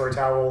walks up and asks for a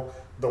towel,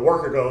 the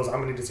worker goes, "I'm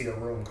gonna need to see your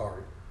room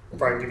card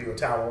before I can give you a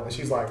towel." And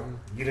she's like,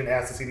 "You didn't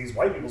ask to see these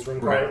white people's room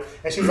card." Right.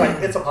 And she's like,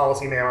 "It's a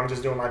policy, ma'am. I'm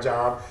just doing my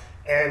job."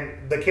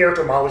 And the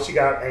character Molly, she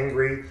got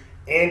angry.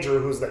 Andrew,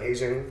 who's the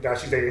Asian guy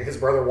she's dating, his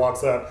brother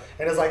walks up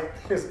and is like,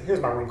 here's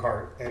my room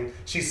card. And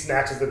she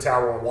snatches the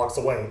towel and walks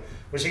away.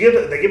 When they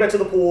get back to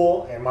the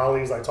pool, and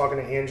Molly's like talking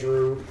to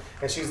Andrew,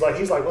 and he's like,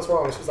 "What's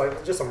wrong?" And she's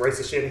like, "Just some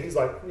racist shit." And he's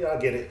like, "Yeah, I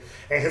get it."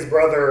 And his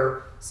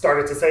brother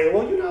started to say,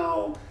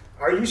 "Well,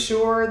 are you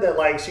sure that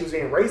like she was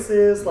being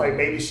racist? Like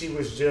maybe she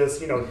was just,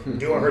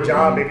 doing her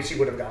job. Maybe she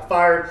would have got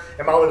fired."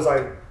 And Molly was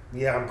like,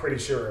 "Yeah, I'm pretty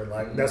sure.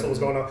 Like that's what was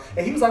going on."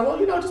 And he was like, "Well,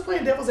 just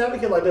playing devil's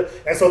advocate like that."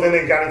 And so then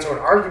they got into an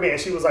argument,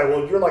 and she was like,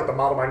 "Well, you're like the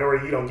model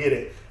minority. You don't get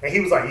it." And he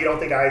was like, "You don't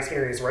think I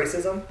experienced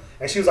racism?"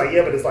 And she was like,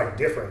 "Yeah, but it's like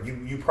different.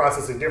 You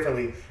process it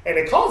differently." And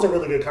it caused a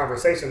really good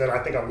conversation that I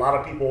think a lot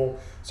of people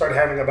started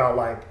having about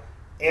like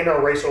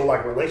interracial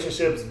like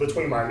relationships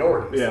between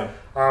minorities. Yeah.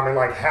 And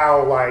like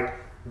how like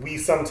we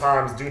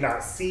sometimes do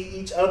not see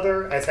each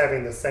other as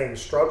having the same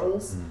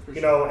struggles,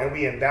 and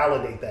we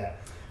invalidate that.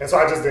 And so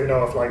I just didn't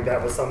know if like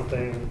that was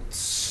something.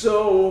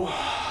 So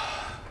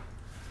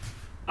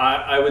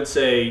I would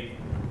say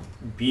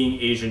being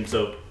Asian,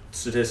 so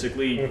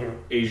statistically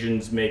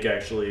Asians make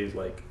actually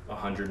like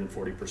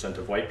 140%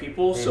 of white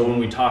people. So when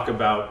we talk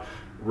about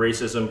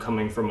racism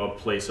coming from a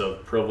place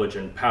of privilege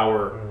and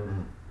power,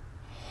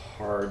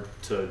 hard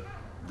to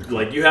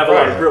like, you have a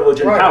lot of privilege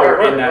and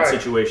power in that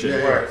situation.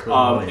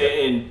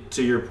 And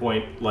to your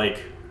point,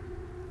 like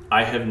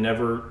I have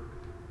never,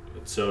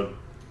 so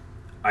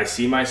I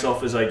see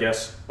myself as, I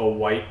guess, a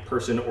white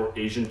person or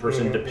Asian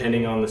person,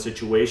 depending on the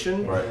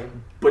situation. Right.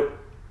 But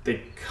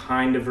they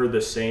kind of are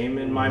the same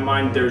in my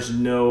mind. There's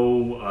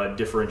no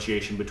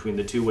differentiation between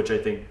the two, which I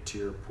think, to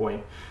your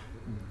point,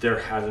 there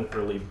hasn't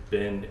really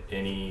been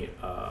any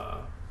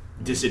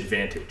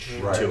disadvantage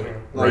to it.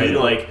 Like,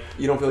 Right?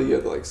 you don't feel you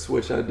have to like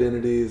switch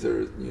identities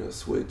or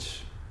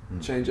switch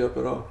change up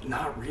at all?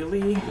 Not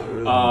really. Not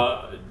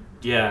really.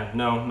 Yeah,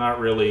 no, not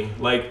really.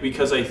 Like,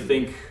 because I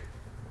think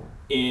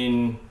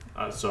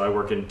so I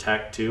work in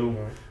tech too.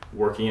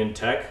 Working in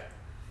tech,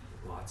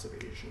 lots of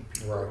Asian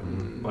people. Right.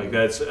 Like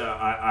that's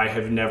I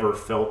have never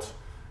felt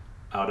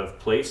out of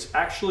place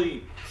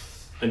actually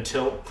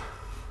until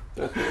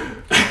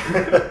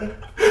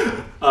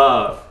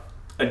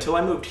until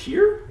I moved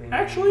here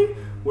actually,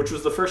 which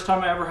was the first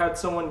time I ever had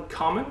someone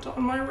comment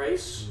on my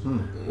race,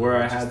 where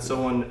I had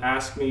someone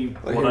ask me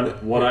Like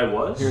what I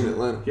was here in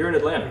Atlanta. Here in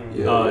Atlanta,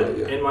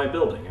 Yeah. in my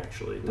building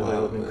actually that I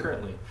Wow, live in man.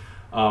 currently,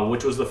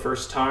 which was the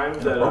first time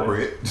that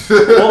Appropriate.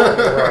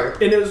 well,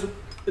 and it was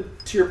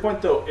to your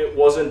point though. It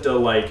wasn't a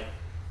like,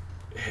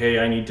 hey,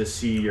 I need to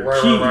see your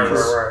Right, keys.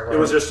 right. It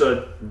was just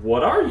a,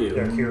 what are you?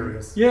 Yeah,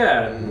 curious.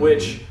 Yeah,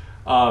 which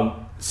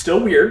still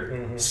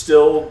weird,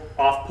 still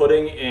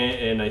off-putting,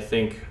 and I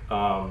think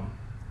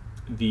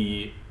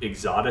the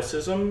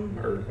exoticism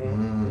or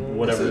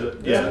whatever. That's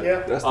it.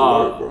 Yeah. That's the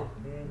word, bro.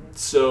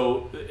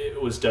 So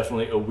it was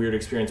definitely a weird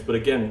experience, but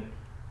again,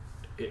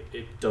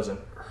 it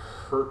doesn't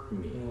hurt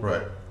me.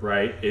 Right.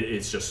 Right?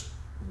 It's just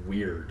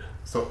weird.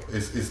 So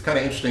it's kind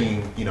of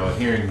interesting,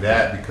 hearing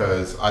that,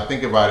 because I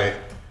think about it,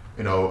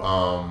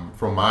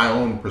 from my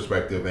own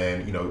perspective,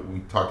 and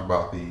we talked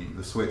about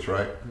the switch,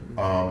 right?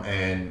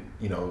 And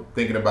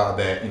thinking about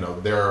that,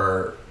 there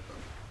are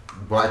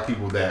Black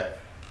people that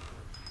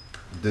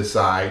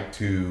decide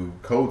to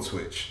code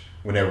switch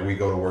whenever we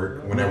go to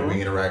work, whenever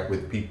we interact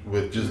with people,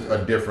 with just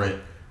a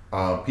different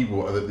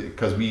people,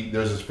 because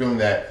there's this feeling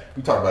that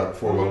we talked about it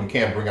before, where we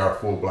can't bring our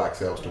full Black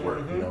selves to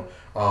work.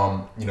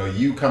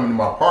 You coming to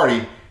my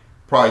party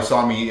probably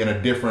saw me in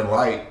a different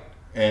light,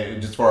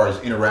 and as far as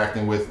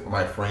interacting with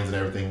my friends and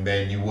everything,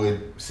 than you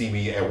would see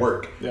me at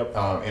work. Yep.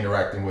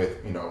 Interacting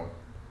with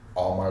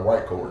all my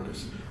white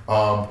coworkers.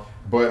 So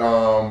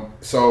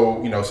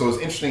it's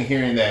interesting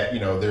hearing that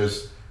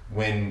there's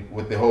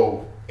with the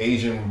whole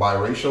Asian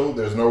biracial,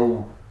 there's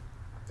no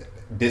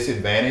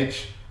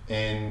disadvantage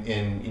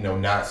in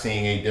not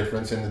seeing a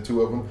difference in the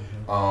two of them.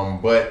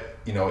 But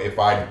if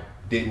I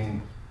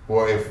didn't,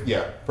 or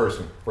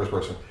first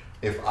person,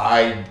 if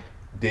I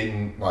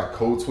didn't like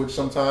code switch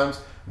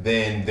sometimes,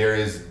 then there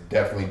is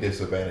definitely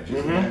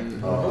disadvantages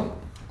in that.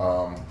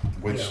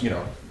 Which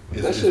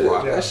is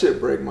wild. That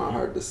shit break my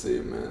heart to see,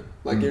 man.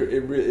 Like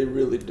it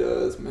really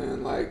does,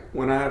 man. Like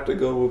when I have to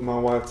go with my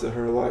wife to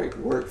her like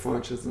work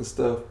functions and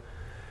stuff,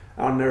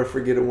 I'll never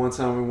forget it. One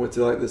time we went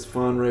to like this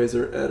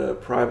fundraiser at a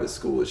private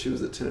school that she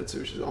was attending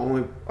to. She's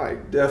only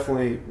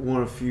definitely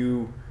one of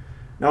few,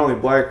 not only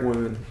Black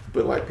women,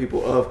 but like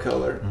people of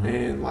color.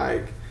 And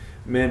like,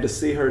 man, to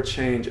see her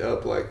change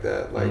up like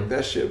that, like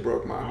that shit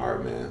broke my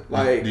heart, man.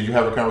 Like, did you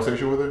have a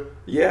conversation with her?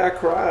 Yeah, I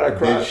cried.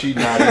 Did she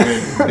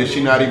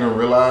not even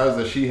realize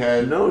that she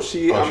had? No,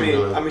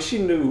 realized? she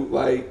knew,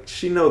 like,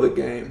 she know the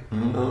game.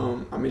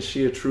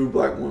 She a true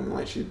Black woman.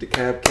 Like, she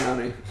DeKalb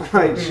County.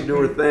 Like, she do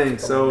her thing.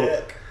 So,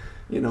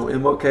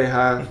 MLK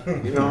High.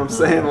 You know what I'm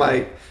saying?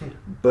 Like,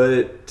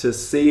 but to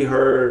see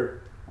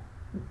her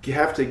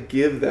have to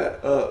give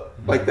that up,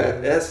 like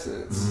that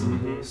essence,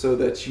 so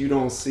that you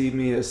don't see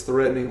me as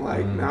threatening.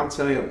 Like, man, I'm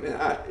telling you,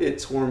 man, it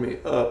tore me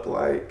up.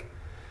 Like,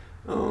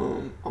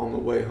 on the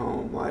way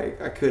home,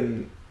 like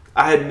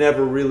I had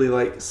never really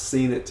like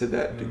seen it to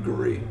that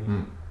degree,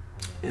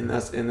 and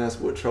that's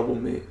what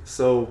troubled me.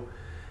 So,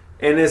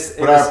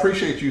 but I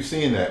appreciate you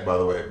seeing that, by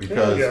the way,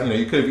 because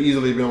you could have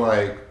easily been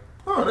like,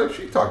 oh,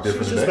 she talked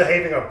different. She's just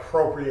behaving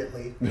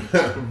appropriately.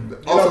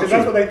 Also, because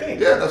that's what they think.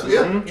 Yeah, that's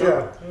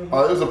true. It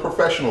was a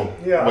professional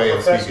way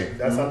of speaking.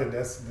 That's something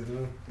that's.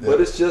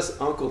 But it's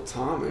just Uncle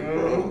Tommy,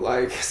 bro.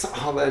 Like, it's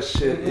all that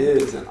shit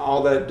is, and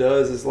all that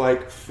does is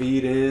like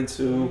feed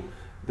into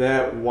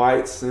that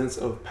white sense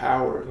of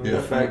power.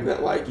 The fact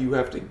that like you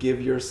have to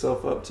give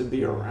yourself up to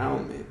be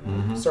around me.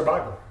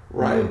 Survival.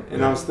 Right.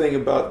 And I was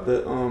thinking about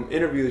the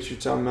interview that you're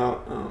talking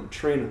about,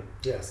 Trina.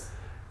 Yes.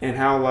 And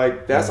how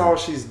like that's all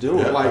she's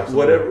doing. Yeah, like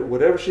absolutely.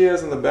 whatever she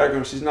has in the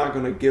background, she's not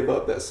gonna give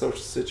up that social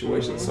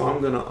situation. So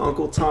I'm gonna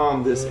Uncle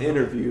Tom this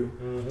interview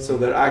so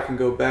that I can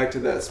go back to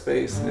that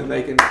space and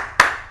they can.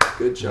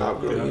 Good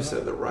job, girl. You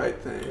said the right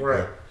thing.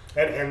 Right.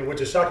 And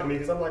which is shocking me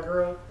because I'm like,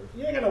 girl,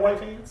 you ain't got no white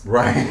fans.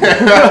 Right. I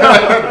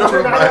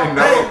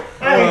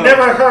ain't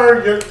never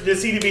heard your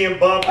CD being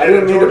bumped. I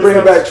didn't mean to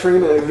bring back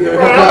Trina again.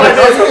 Right, I'm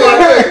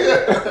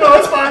like, no,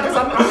 it's fine because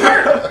I'm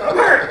hurt. I'm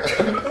hurt.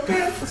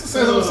 It's a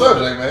sensitive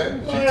subject,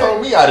 man. She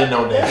told me I didn't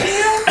know that.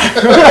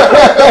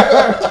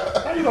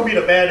 How you gonna be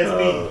the baddest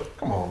me?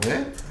 Come on,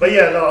 man. But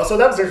yeah, no. So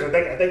that was interesting.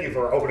 Thank you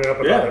for opening up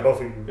about it, both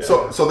of you.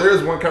 So there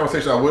is one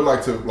conversation I would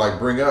like to like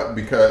bring up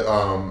because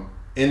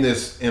in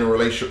this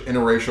interracial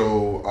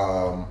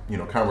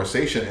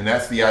conversation, and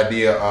that's the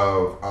idea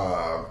of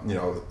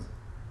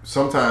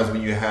sometimes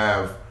when you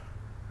have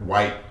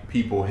white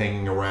people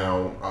hanging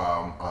around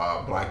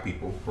Black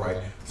people, right?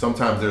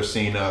 Sometimes they're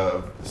seen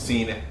of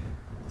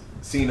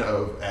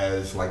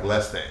as like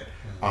less than,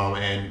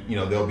 and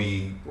they'll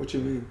be. What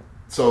you mean?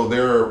 So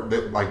they're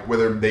like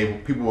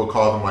people will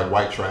call them like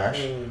white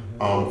trash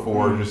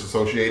for just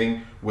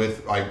associating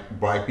with like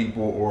black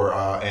people, or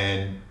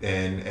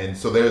and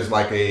so there's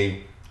like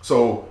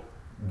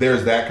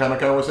there's that kind of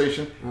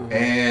conversation,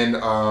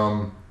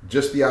 and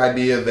just the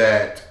idea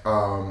that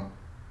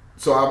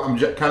so I'm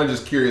kind of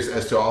just curious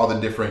as to all the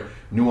different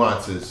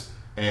nuances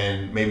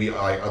and maybe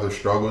like other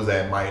struggles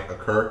that might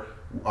occur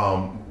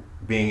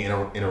being in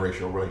a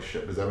interracial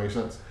relationship. Does that make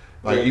sense?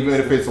 Like even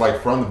if it's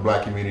like from the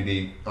black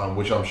community,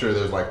 which I'm sure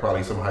there's like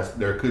probably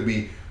there could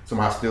be some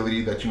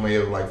hostility that you may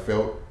have like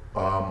felt,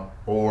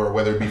 or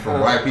whether it be from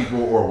black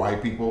people or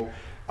white people.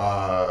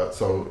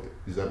 So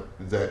is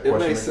that it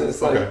makes sense?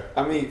 Okay. Like,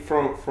 I mean,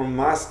 from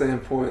my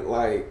standpoint,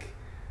 like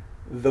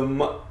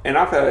and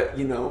I've had,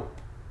 you know,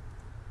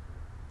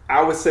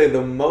 I would say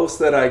the most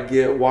that I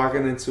get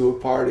walking into a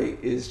party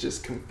is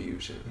just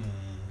confusion.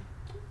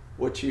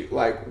 What you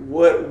like?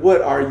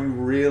 What are you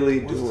really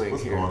doing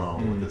what's here? Going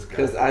on with this guy?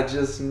 Because I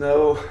just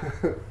know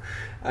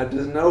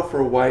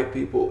for white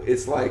people,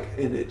 it's like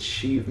an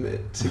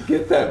achievement to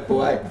get that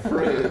black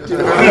friend. You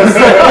know what I'm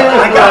saying?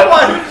 I got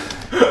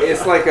one.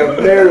 It's like a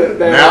merit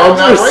badge. Now I'm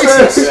not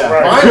racist.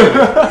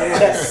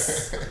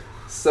 Yes.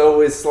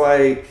 So it's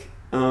like,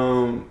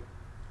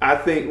 I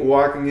think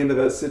walking into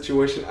that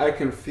situation, I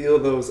can feel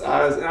those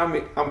eyes, and I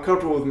mean, I'm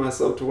comfortable with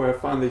myself to where I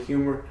find the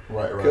humor.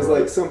 Right. Because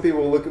like some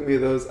people look at me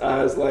with those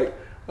eyes like,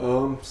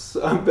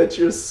 I bet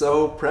you're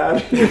so proud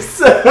of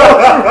yourself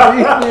for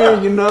being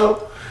here, you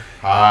know.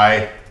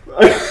 Hi.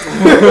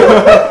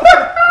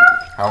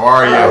 How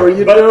are you? How are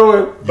you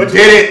doing? You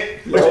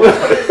did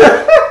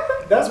it.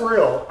 That's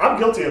real. I'm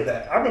guilty of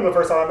that. I remember the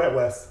first time I met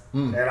Wes,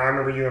 and I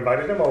remember you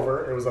invited him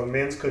over. It was a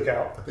men's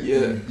cookout.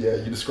 You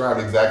described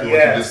exactly what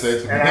you just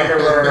said to me. And I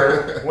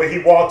remember when he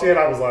walked in,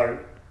 I was like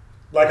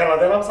kind of like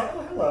that. I was like,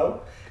 oh,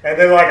 hello. And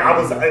then like I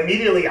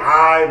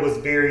was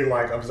very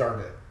like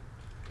observant.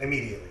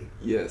 Immediately.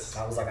 Yes.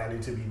 I was like, I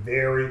need to be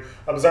very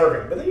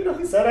observant. But then, you know,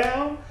 he sat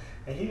down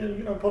and he,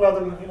 you know, pulled out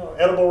them, you know,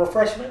 edible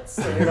refreshments.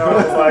 And, you know, I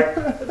was like,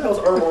 those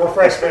herbal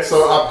refreshments.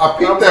 So I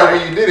peeped that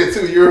when you did it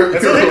too. And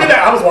so he did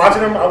that. I was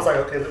watching him. I was like,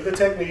 okay, look at the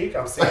technique.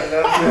 I'm seeing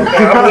that.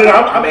 You know,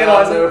 I'm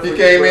analyzing. He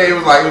came in. He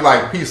was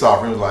like peace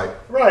offering. He was like,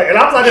 right. And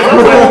I was like,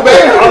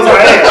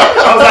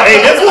 hey,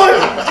 this one.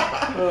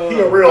 He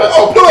a real.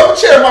 Oh, pull up a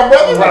chair, my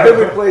brother. I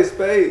didn't play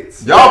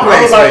spades. Y'all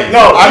play spades.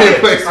 No, I didn't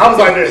play spades. I was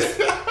like this.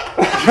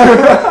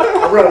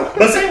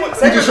 But say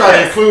you just try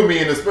to include me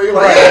in the spade.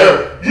 Like,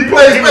 you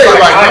play spades.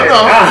 Like,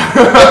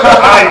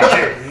 I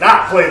did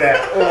not play that.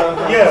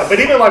 Yeah, but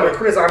even like with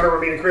Chris, I remember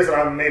meeting Chris and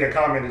I made a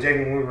comment to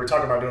Jamie when we were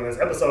talking about doing this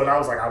episode. And I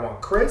was like, I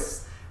want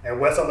Chris and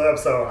Wes on the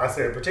episode. I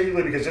said,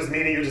 particularly because just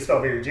meeting you just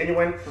felt very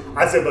genuine.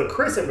 I said, but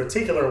Chris in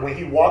particular, when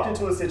he walked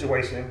into a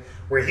situation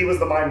where he was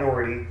the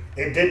minority,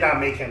 it did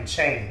not make him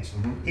change.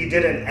 He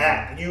didn't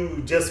act.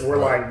 You just were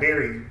like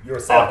very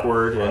yourself.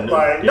 Awkward. And,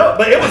 like, no,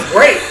 but it was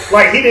great.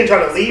 Like, he didn't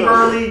try to leave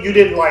early. You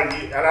didn't like,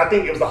 and I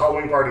think it was the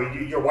Halloween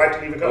party. Your wife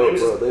didn't even come.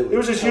 It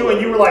was just you,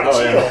 and you were like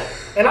chill. Yeah.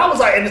 And I was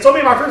like, and so me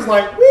and my friends were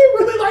like, we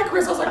really like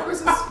Chris. I was like,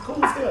 Chris is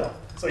cool as hell.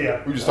 So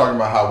yeah, we were just talking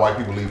about how white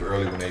people leave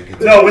early when they get.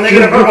 When they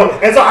get up early.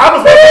 And so I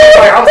was like,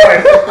 I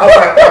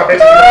bet you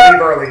don't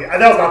leave early.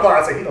 And that was my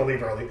thought. I said, he don't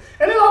leave early.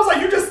 And then I was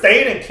like, you just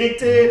stayed and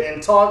kicked it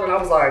and talked, and I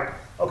was like,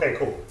 okay,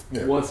 cool.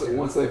 Yeah. Once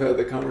they've had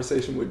the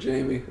conversation with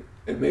Jamie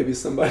and maybe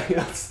somebody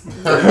else. You're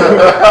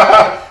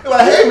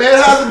like, hey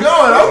man, how's it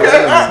going?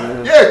 Okay,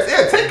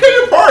 yeah, take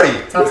care of your party.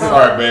 All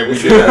right, man, we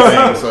did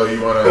that thing, so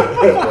you want to go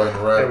ahead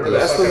and wrap.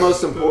 That's the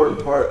most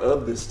important part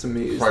of this to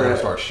me. Is probably gonna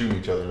start shooting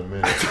each other in a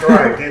minute. All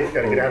right, we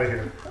gotta get out of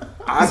here.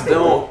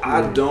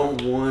 I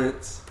don't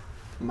want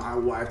my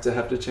wife to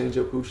have to change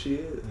up who she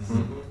is.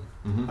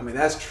 I mean,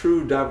 that's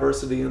true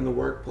diversity in the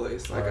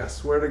workplace. Like, I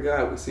swear to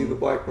God, we see the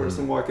black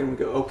person walk in, we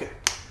go, okay,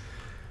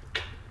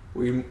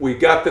 we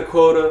got the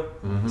quota,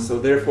 so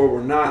therefore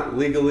we're not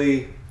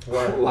legally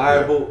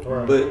liable.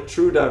 Right. But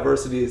true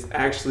diversity is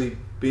actually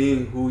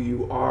being who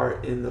you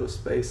are in those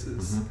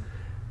spaces.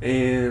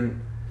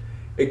 And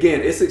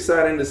again, it's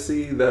exciting to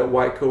see that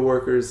white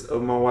coworkers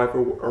of my wife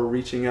are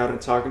reaching out and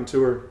talking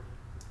to her.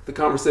 The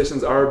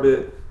conversations are a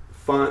bit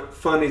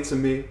funny to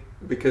me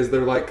because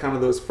they're like kind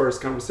of those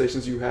first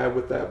conversations you have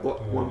with that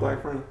one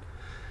black friend,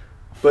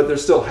 but they're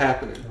still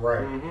happening.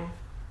 Right.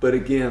 But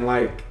again,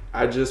 like,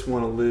 I just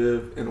want to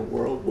live in a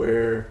world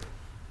where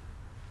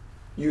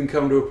you can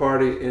come to a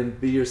party and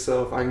be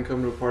yourself. I can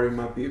come to a party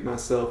and be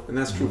myself, and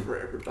that's true for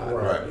everybody.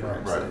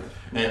 Right.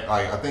 And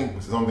I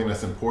think something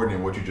that's important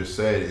in what you just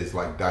said is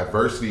like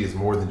diversity is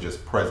more than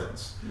just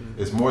presence.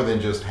 It's more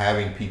than just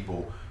having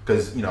people.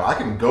 Because, you know, I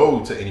can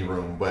go to any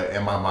room, but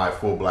am I my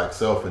full black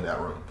self in that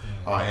room?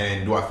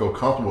 And do I feel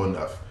comfortable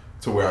enough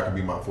to where I can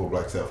be my full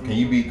black self? Can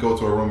you go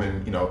to a room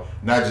and, you know,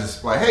 not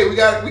just like, hey, we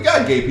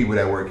got gay people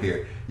that work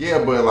here.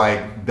 Yeah, but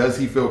like, does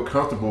he feel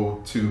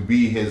comfortable to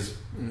be his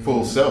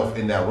full self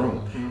in that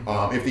room?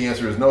 If the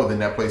answer is no, then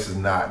that place is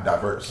not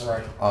diverse.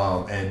 Right.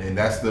 And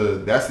that's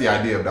the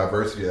idea of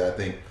diversity that I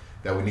think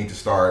that we need to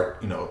start,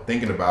 you know,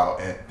 thinking about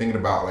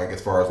like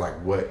as far as like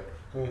what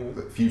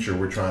the future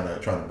we're trying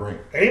to bring.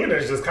 And even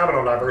as just comment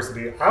on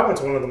diversity, I went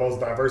to one of the most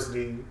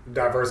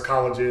diverse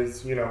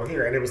colleges, you know,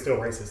 here, and it was still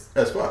racist.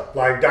 That's fuck.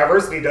 Like,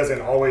 diversity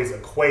doesn't always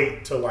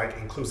equate to, like,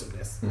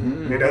 inclusiveness.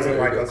 It doesn't,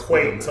 like,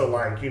 equate to,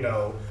 like, you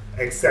know,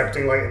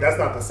 accepting, like, that's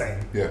not the same.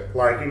 Yeah.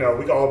 Like, you know,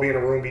 we can all be in a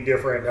room, be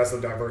different. That's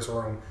a diverse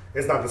room.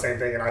 It's not the same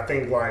thing. And I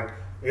think, like,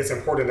 it's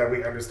important that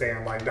we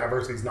understand, like,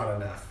 diversity is not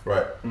enough.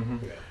 Right.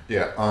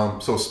 Yeah.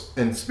 So,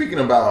 and speaking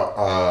about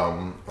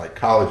like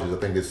colleges, I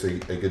think it's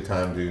a good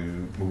time to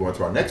move on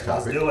to our next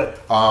topic. Let's do it.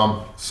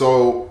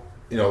 So,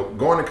 you know,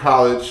 going to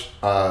college,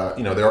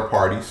 you know, there are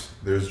parties.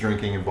 There's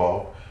drinking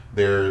involved.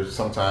 There's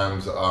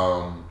sometimes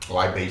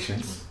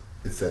libations,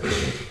 etc.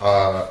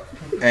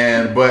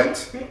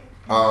 But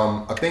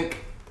I think,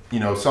 you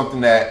know,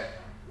 something that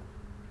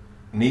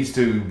needs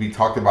to be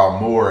talked about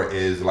more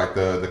is like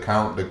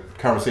the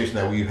conversation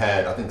that we've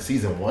had, I think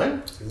season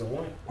 1. Season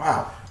 1.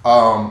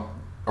 Wow.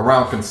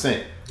 Around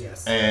consent.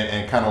 Yes.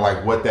 And kind of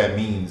like what that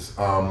means.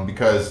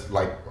 Because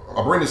like,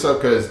 I'll bring this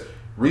up because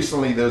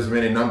recently there's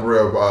been a number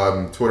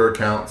of Twitter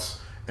accounts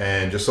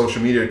and just social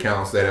media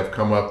accounts that have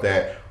come up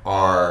that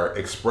are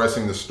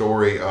expressing the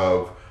story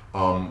of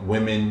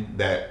women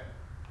that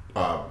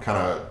kind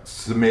of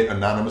submit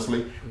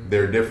anonymously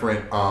their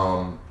different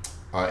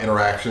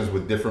interactions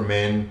with different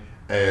men,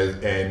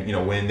 and you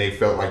know, when they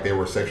felt like they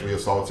were sexually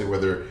assaulted,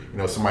 whether, you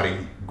know, somebody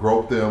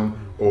groped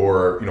them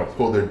or, you know,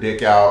 pulled their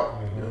dick out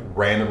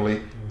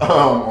randomly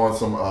on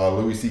some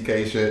Louis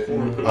C.K. shit.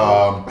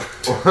 Gotta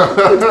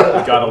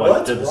like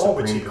What's to the wrong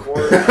with Supreme you?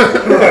 Court.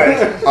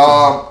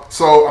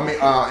 So I mean,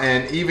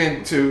 and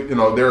even to, you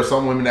know, there are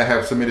some women that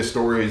have submitted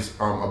stories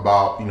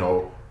about, you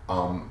know,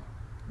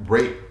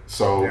 rape.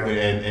 So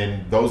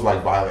and those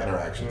like violent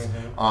interactions.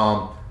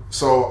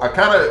 So I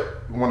kind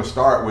of want to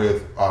start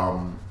with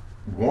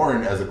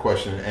Warren as a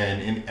question,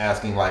 and in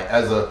asking, like,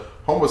 as a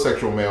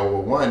homosexual male,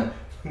 well, one,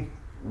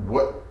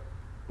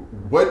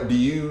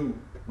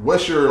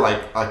 what's your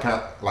like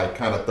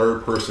kind of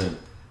third person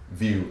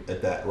view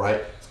at that,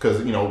 right?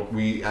 Because, you know,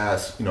 we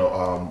asked, you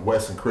know,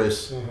 Wes and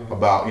Chris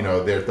about, you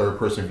know, their third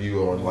person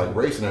view on like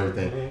race and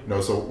everything. You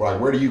know, so like,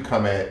 where do you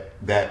come at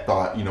that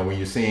thought? You know, when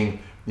you're seeing,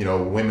 you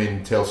know,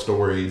 women tell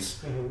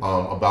stories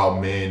about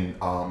men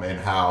and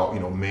how, you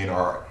know, men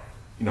are,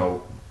 you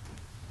know,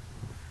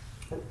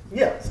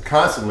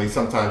 constantly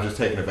sometimes just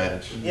taking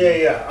advantage.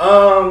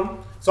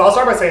 So I'll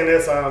start by saying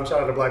this. Shout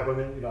out to black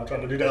women. You know, I try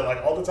to do that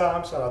like all the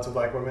time. Shout out to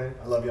black women.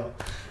 I love y'all.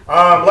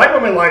 Black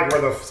women like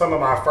were some of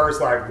my first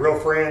like real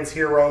friends,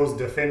 heroes,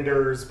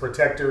 defenders,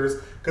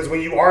 protectors. Because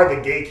when you are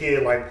the gay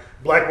kid, like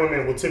black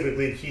women will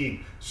typically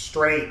keep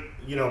straight,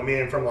 you know,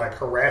 men from like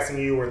harassing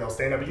you, or they'll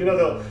stand up. You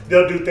know,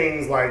 they'll do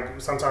things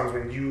like sometimes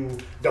when you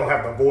don't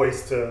have the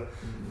voice to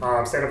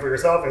stand up for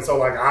yourself. And so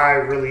like I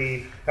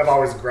really have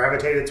always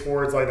gravitated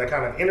towards like that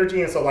kind of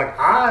energy. And so like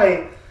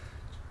I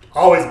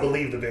always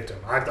believe the victim.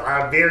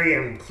 I very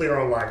am clear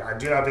on like, I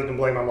do not victim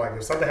blame. I'm like,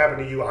 if something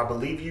happened to you, I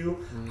believe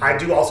you. I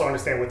do also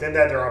understand within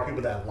that there are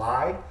people that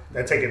lie,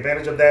 that take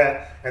advantage of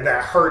that, and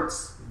that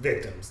hurts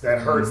victims. That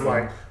hurts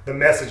like the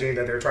messaging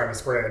that they're trying to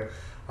spread.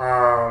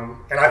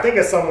 And I think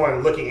as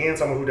someone looking in,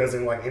 someone who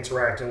doesn't like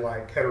interact in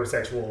like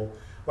heterosexual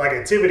like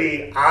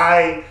activity,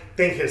 I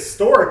think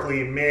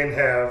historically men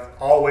have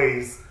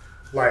always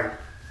like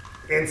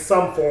in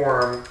some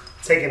form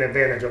taking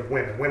advantage of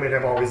women. Women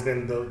have always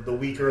been the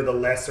weaker, the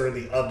lesser,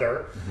 the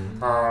other.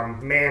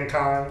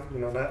 Mankind, you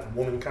know, not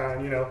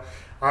womankind, you know.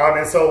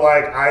 And so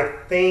like I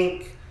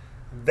think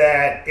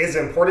that it's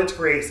important to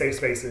create safe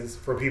spaces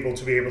for people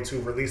to be able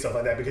to release stuff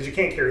like that, because you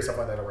can't carry stuff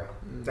like that around.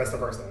 That's the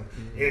first thing.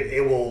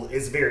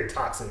 It's very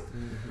toxic.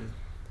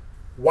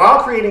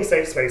 While creating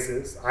safe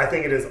spaces, I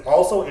think it is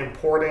also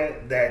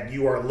important that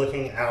you are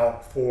looking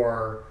out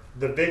for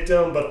the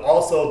victim, but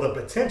also the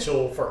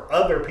potential for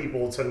other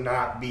people to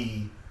not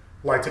be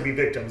like to be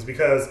victims.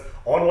 Because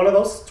on one of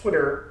those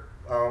Twitter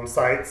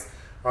sites,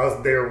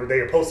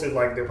 they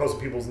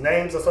posted people's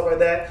names and stuff like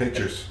that.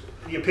 Pictures.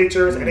 Your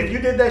pictures, and if you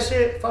did that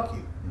shit, fuck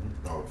you.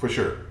 Oh, for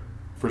sure.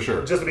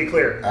 Just to be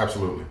clear.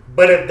 Absolutely.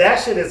 But if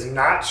that shit is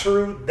not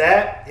true,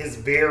 that is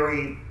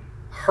very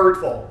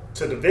hurtful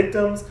to the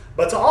victims,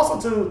 but to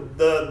also to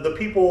the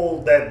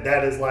people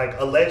that is like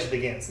alleged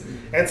against.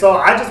 And so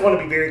I just want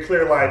to be very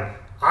clear, like,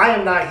 I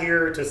am not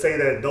here to say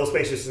that those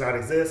spaces should not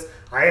exist.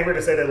 I am here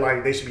to say that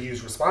like they should be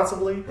used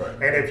responsibly. Right.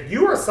 And if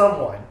you are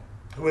someone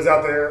who is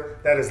out there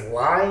that is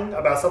lying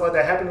about stuff like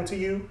that happening to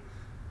you,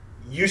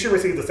 you should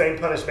receive the same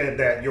punishment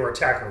that your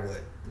attacker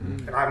would.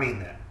 And I mean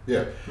that.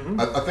 Yeah.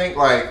 I think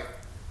like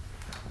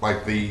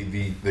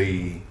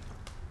the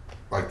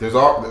like there's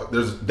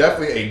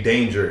definitely a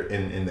danger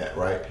in that,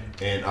 right?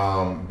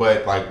 And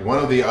but like one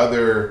of the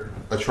other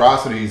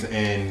atrocities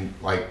in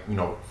like, you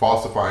know,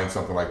 falsifying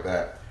something like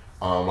that,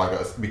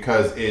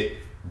 because it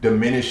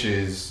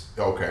diminishes.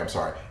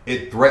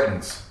 It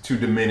threatens to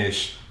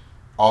diminish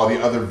all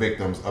the other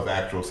victims of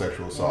actual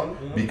sexual assault,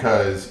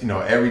 because, you know,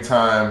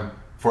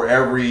 for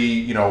every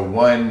you know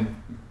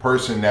one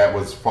person that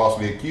was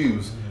falsely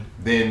accused,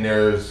 then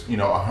there's, you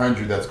know,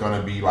 100 that's going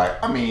to be like,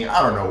 I mean,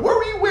 I don't know, what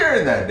were you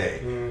wearing that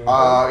day?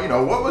 You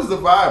know, what was the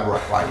vibe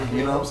like?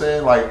 You know what I'm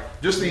saying?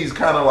 Like, just these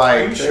kind of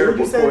like... Are you sure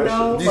you said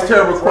no? These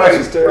terrible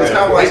questions. It's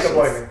kind of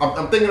like...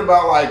 I'm I'm thinking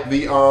about like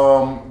the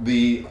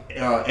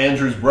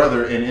Andrew's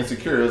brother in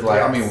Insecure. Is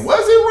like, I mean, was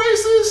it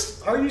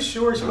racist? Are you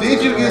sure?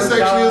 Did you get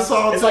sexually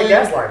assaulted? It's like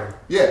gaslighting.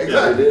 Yeah,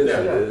 exactly. It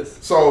is.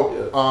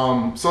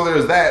 So, so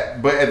there's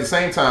that. But at the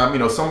same time, you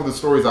know, some of the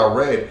stories I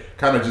read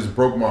kind of just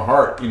broke my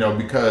heart, you know,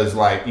 because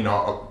like, you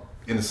know,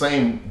 in the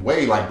same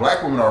way, like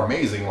black women are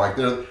amazing. Like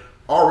they're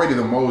already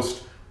the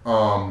most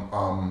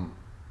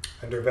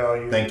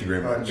undervalued. Thank you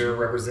very much.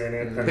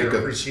 Underrepresented,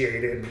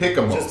 underappreciated. Pick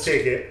a most. Just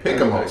pick it. Pick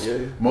a most.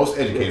 Most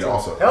educated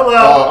also. Hello.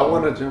 I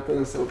want to jump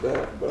in so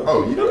bad. But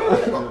You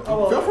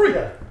know, feel free.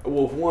 Yeah.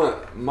 Well, one,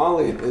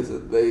 Molly and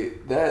Izza,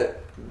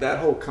 that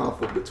whole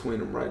conflict between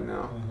them right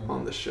now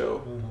on the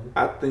show,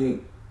 I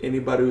think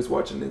anybody who's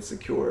watching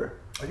Insecure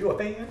Are you a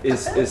fan?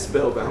 is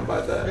spellbound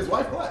by that. His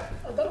wife black.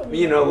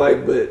 You know,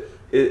 like, but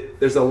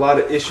there's a lot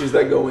of issues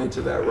that go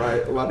into that,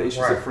 right? A lot of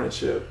issues Right. of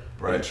friendship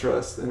and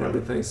trust and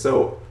everything.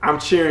 So I'm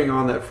cheering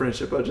on that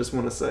friendship. I just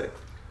want to say,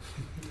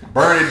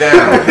 Burn it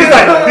down. He's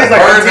like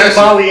Burn that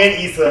Team Molly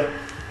and Issa.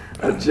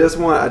 I just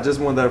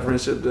want that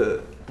friendship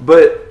to.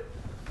 But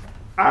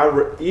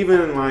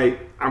even like,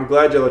 I'm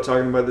glad y'all are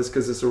talking about this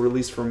because it's a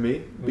release for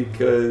me.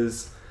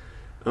 Because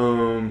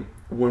when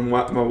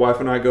my wife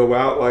and I go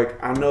out,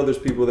 like, I know there's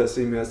people that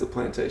see me as the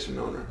plantation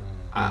owner.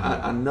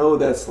 I know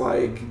that's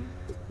like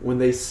when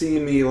they see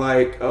me,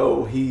 like,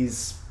 oh,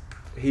 he's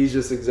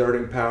just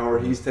exerting power.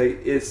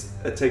 It's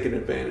taken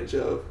advantage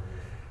of.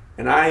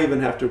 And I even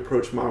have to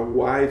approach my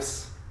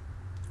wife's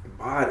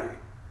body,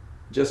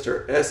 just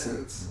her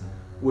essence,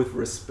 with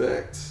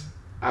respect.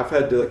 I've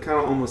had to kind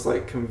of almost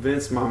like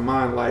convince my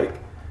mind, like,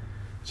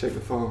 check the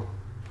phone.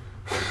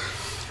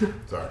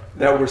 Sorry.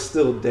 That we're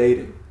still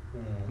dating.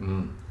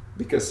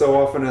 Because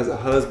so often as a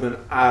husband,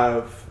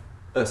 I've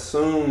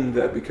assumed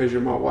that because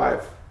you're my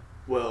wife,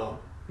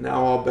 well,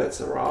 now all bets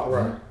are off.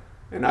 Right.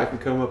 And I can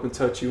come up and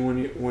touch you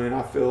when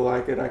I feel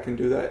like it. I can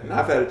do that. And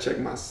I've had to check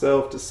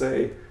myself to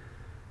say,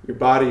 your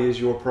body is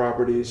your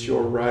property. It's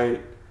your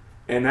right.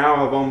 And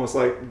now I've almost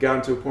like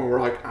gotten to a point where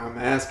like I'm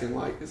asking,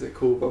 like, is it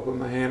cool if I put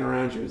my hand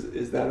around you?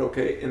 Is that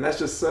okay? And that's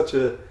just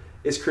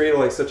it's created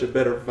like such a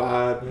better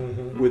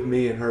vibe with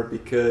me and her,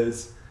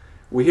 because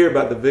we hear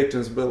about the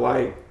victims, but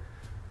like,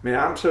 man,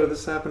 I'm sure this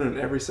is happening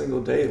every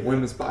single day. A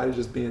women's body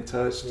just being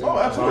touched. Oh,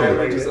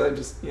 absolutely. I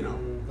just you know,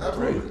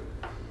 Absolutely. crazy.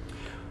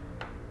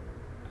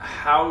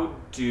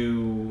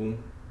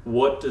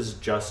 What does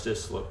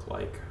justice look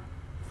like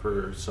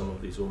for some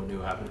of these women who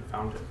haven't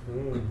found it?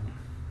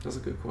 That's a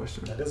good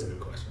question. That is a good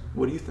question.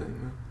 What do you think,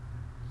 man?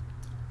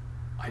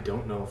 I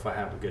don't know if I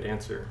have a good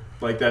answer.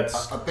 Like,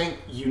 that's, I think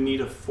you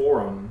need a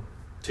forum,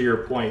 to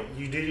your point,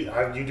 You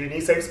do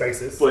need safe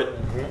spaces. but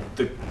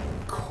the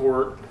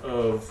court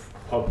of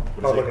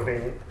Public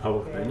opinion.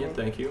 Public opinion,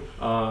 thank you.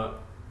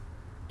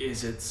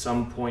 Is at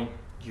some point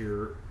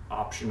your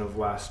option of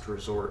last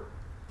resort.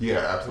 Yeah,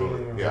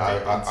 absolutely. Yeah,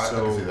 I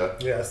can see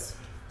that. Yes.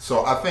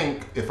 So I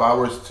think if I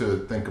was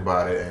to think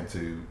about it and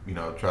to, you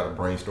know, try to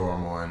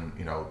brainstorm on,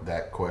 you know,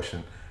 that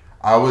question,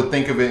 I would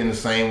think of it in the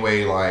same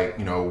way, like,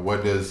 you know,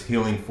 what does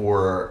healing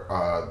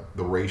for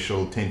the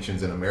racial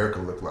tensions in America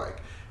look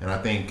like? And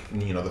I think,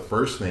 you know, the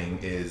first thing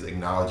is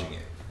acknowledging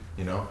it,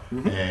 you know?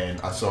 And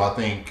so I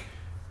think,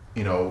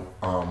 you know,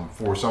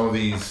 for some of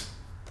these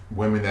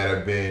women that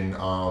have been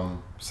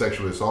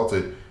sexually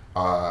assaulted,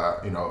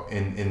 you know,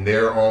 in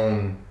their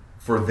own,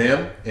 for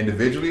them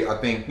individually, I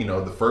think, you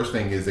know, the first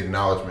thing is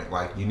acknowledgement.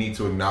 Like, you need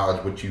to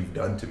acknowledge what you've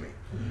done to me.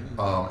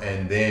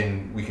 And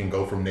then we can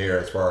go from there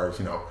as far as,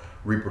 you know,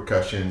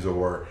 repercussions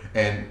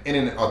and in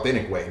an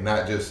authentic way,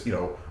 not just, you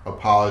know,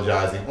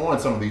 apologizing on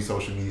some of these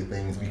social media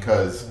things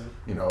because,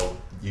 you know,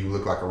 you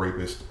look like a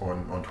rapist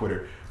on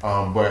Twitter.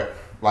 But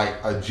like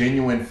a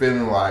genuine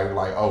feeling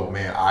like, oh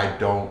man, I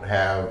don't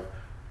have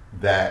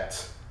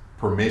that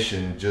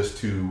permission just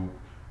to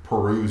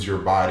peruse your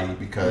body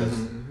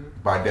because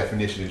by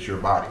definition it's your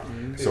body.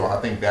 So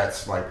I think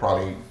that's like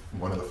probably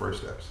one of the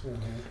first steps.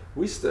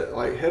 We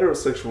like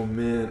heterosexual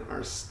men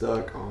are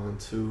stuck on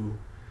to,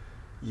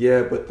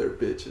 yeah, but they're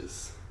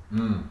bitches.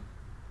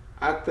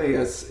 I think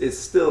it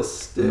still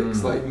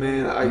sticks. Like,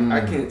 man,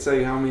 I can't tell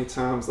you how many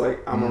times like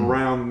I'm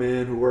around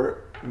men who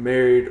are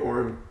married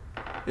or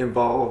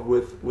involved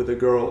with a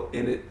girl,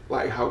 and it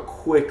like how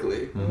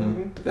quickly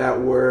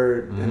that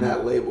word and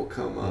that label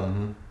come up,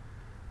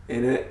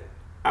 and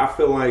I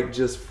feel like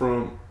just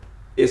from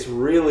it's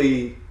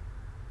really,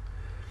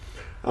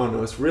 I don't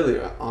know, it's really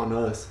on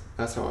us.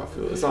 That's how I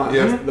feel. It's on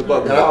the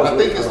button. I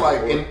think it's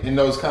like in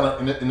those kind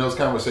of in those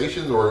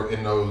conversations or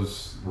in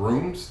those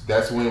rooms,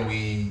 that's when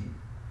we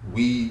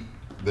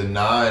the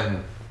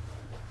non,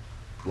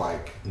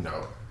 like, you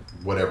know,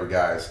 whatever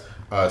guys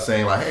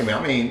saying like, hey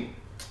man, I mean,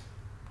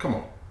 come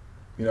on,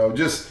 you know,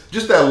 just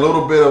that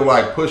little bit of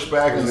like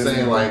pushback and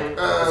saying like,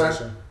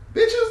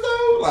 bitches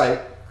though,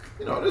 like,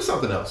 you know, there's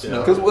something else. You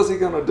know, because what's he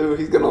gonna do?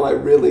 He's gonna like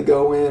really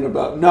go in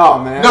about no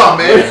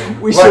man.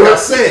 We like I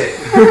said,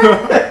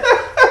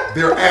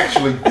 they're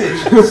actually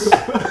bitches.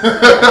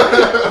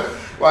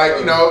 Like,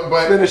 you know,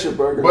 but Finish your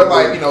burger. But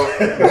like, you know,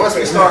 once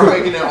we start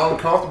making it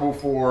uncomfortable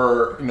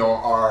for, you know,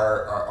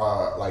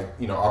 our like,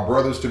 you know, our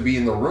brothers to be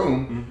in the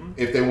room,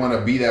 if they want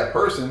to be that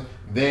person,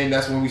 then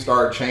that's when we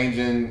start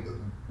changing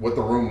what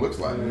the room looks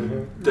like.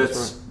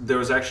 There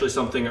was actually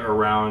something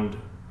around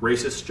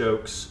racist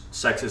jokes,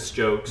 sexist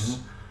jokes.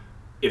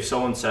 If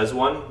someone says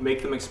one,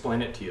 make them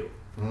explain it to you.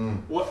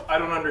 What? I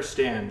don't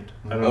understand.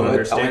 I don't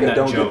understand that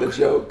don't joke. Get the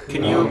joke.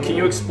 Can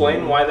you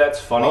explain why that's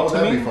funny Oh, to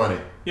that'd me? be funny.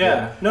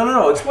 Yeah.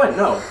 No. Explain.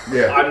 No.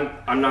 Yeah.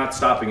 I'm not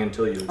stopping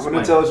until you explain. I'm an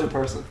intelligent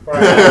person.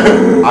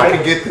 I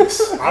can get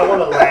this. I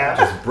want to laugh.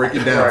 Just break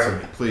it down Right. to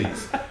me,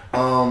 please.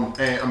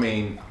 And I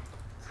mean,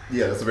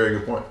 yeah, that's a very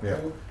good point. Yeah.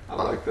 I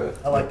like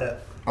that. I like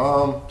that.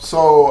 So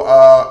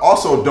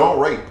also don't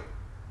rape.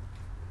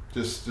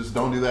 Just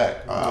don't do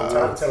that.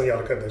 I'm telling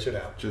y'all to cut that shit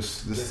out.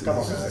 Just come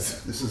on,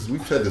 guys. This is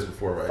we've said this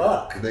before, right?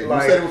 Fuck. We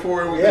Like, said it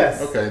before. And we yes.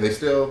 did? Okay. They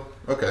still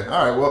okay.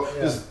 All right. Well,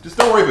 Yeah. just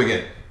don't rape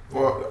again.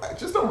 Well,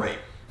 just don't rape.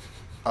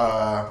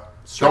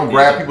 Strike Don't the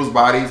grab end. people's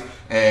bodies,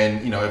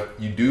 and you know if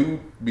you do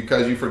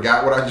because you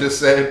forgot what I just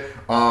said,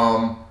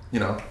 you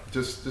know,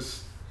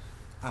 just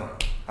I don't know.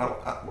 I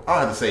don't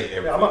have to say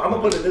everything. Yeah, I'm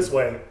gonna put it this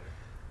way: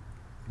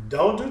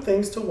 don't do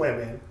things to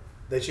women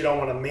that you don't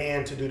want a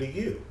man to do to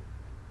you.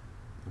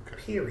 Okay.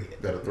 Period. Is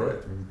that a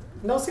threat?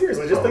 No,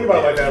 seriously, just think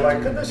about it like that.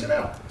 Like, cut that shit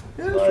out.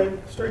 Like,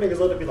 straight niggas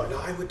love to be like, no,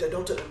 I would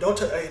don't.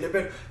 Hey, they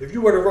better, if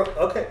you were to run,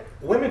 okay.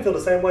 Women feel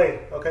the same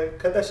way. Okay,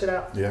 cut that shit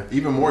out. Yeah,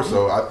 even more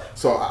so.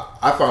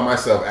 I found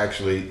myself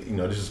actually, you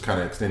know, this is kind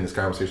of extending this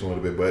conversation a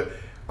little bit, but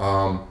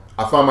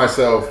I found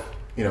myself,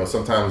 you know,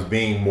 sometimes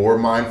being more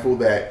mindful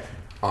that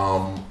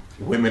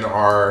women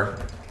are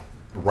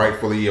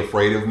rightfully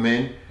afraid of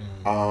men.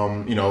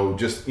 You know,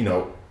 just you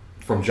know,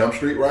 from Jump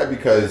Street, right?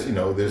 Because you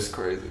know, there's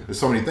crazy. There's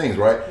so many things,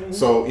 right?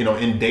 So you know,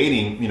 in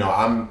dating, you know,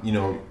 I'm you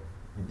know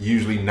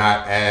usually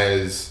not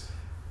as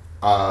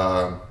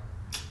like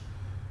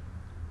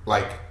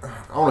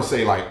I want to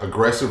say like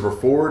aggressive or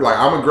forward. Like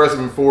I'm aggressive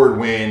and forward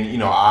when you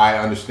know I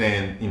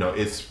understand you know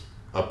it's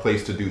a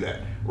place to do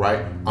that, right?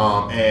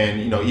 And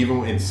you know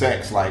even in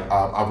sex, like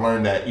I've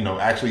learned that you know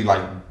actually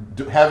like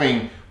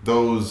having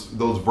those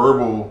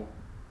verbal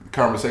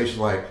conversations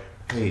like,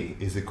 hey,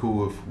 is it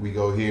cool if we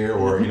go here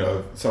or you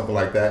know something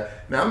like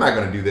that. Now I'm not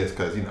gonna do this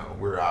because you know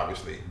we're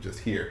obviously just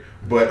here,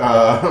 but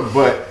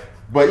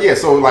yeah.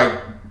 So like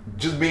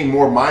just being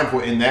more mindful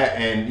in that,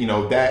 and you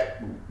know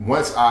that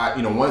once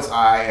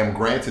I am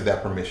granted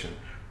that permission,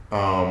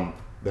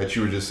 that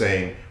you were just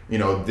saying, you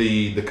know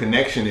the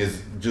connection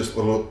is just a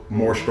little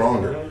more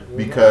stronger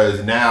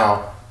because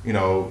now you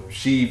know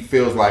she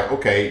feels like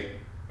okay.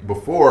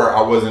 Before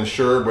I wasn't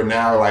sure, but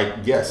now like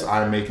yes,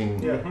 I'm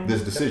making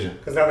this decision.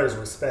 Because now there's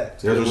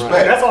respect. There's respect.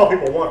 And that's all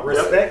people want.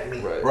 Respect me.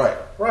 Right.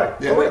 Right.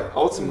 Yeah. Yeah.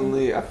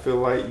 Ultimately, I feel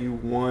like you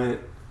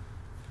want,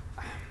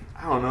 I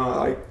don't know,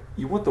 like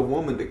you want the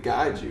woman to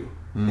guide you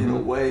in a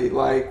way,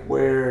 like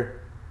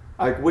where,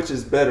 like which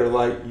is better,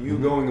 like you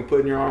going and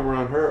putting your arm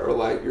around her, or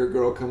like your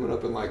girl coming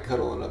up and like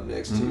cuddling up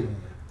next to you.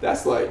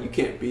 That's like you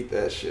can't beat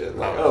that shit.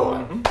 Like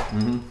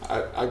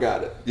I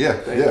got it. Yeah.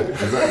 Thank Yeah. you.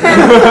 Exactly.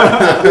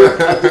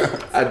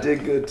 I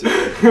did good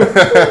today.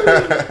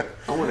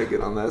 I want to get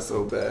on that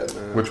so bad,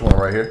 man. Which one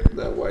right here?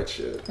 That white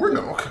shit. We're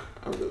no.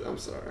 Okay. I'm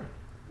sorry.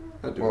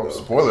 I do Well, though.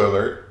 spoiler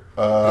alert.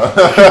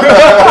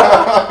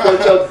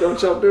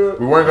 Don't y'all do it?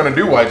 We weren't gonna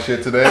do white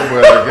shit today,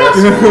 but I guess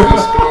we'll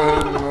just go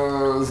ahead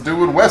and let's do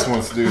what Wes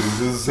wants to do. This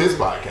is his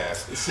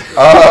podcast.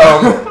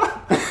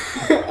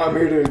 I'm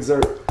here to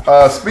exert.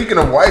 Speaking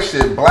of white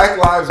shit, Black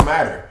Lives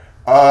Matter.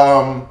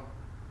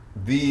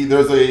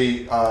 There's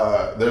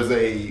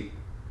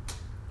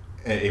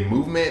a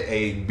movement,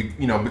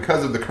 you know,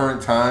 because of the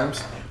current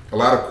times, a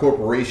lot of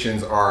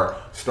corporations are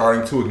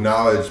starting to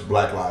acknowledge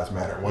Black Lives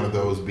Matter. One of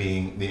those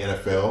being the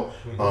NFL.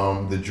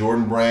 The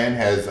Jordan brand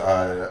has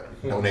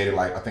donated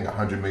like I think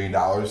 $100 million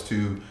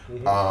to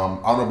I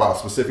don't know about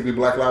specifically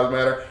Black Lives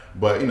Matter,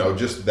 but you know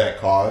just that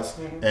cause.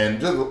 And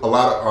just a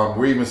lot of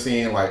we're even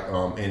seeing like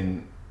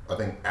in I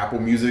think Apple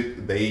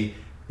Music they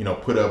you know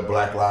put up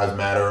Black Lives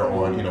Matter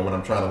on you know when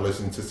I'm trying to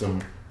listen to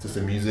some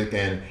music,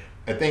 and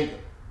I think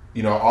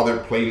you know all their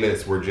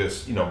playlists were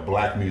just you know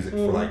black music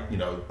for like you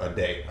know a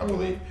day I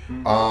believe.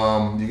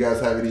 Do you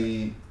guys have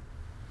any?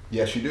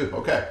 Yes, you do.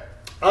 Okay.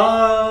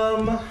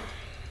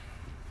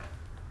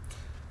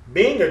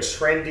 Being a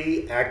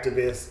trendy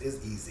activist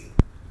is easy.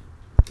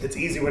 It's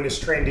easy when it's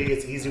trendy.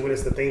 It's easy when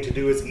it's the thing to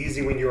do. It's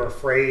easy when you're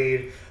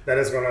afraid that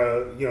it's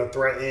gonna, you know,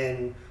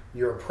 threaten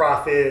your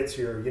profits,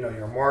 your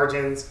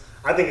margins.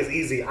 I think it's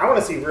easy. I want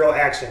to see real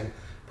action.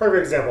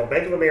 Perfect example: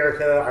 Bank of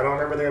America. I don't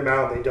remember the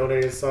amount. They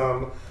donated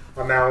some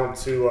amount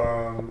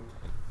to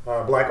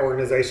black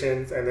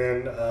organizations, and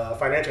then a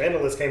financial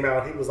analyst came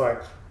out. He was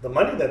like, the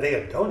money that they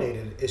have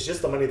donated is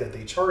just the money that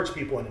they charge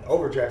people in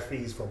overdraft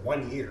fees for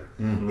 1 year.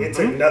 It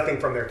took nothing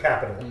from their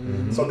capital.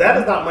 So that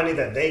is not money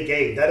that they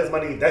gave. That is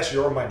money, that's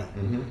your money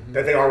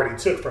that they already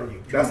took from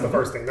you. That's the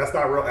first thing. That's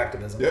not real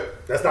activism.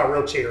 Yep. That's not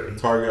real charity.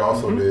 Target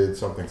also did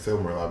something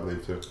similar, I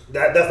believe, too.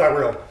 That's not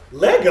real.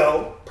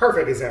 Lego,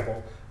 perfect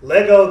example.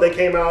 Lego, they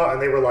came out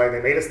and they were like,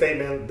 they made a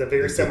statement that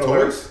very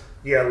similar. toys?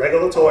 Yeah,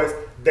 Lego the toys.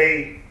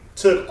 They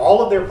took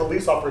all of their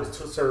police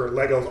officer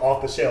Legos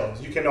off the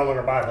shelves. You can no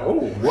longer buy them. Oh,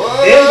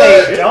 What?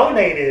 Then they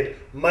donated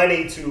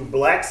money to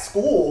black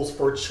schools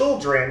for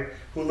children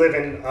who live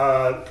in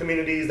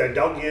communities that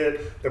don't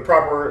get the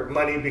proper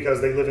money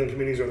because they live in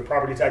communities where the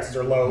property taxes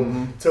are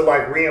low, to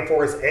like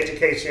reinforce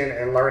education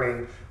and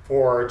learning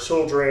for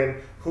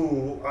children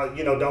who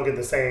don't get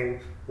the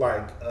same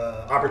like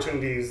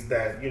opportunities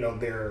that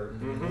their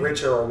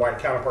richer or white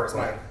counterparts.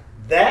 Like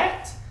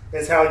that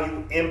is how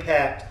you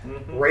impact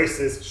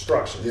racist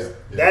structures. Yeah.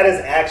 That is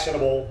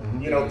actionable,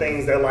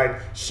 things that like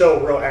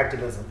show real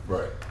activism.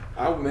 Right.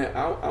 I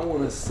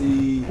want to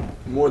see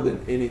more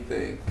than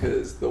anything,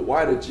 because the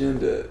white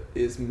agenda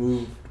is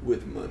moved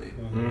with money,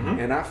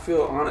 and I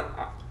feel on it.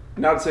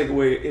 Not to take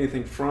away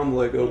anything from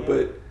Lego,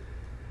 but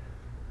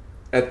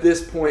at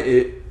this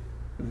point,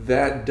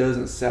 that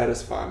doesn't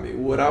satisfy me.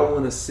 What I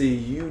want to see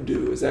you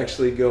do is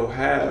actually go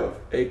have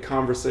a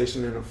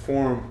conversation in a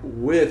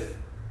forum with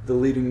the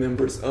leading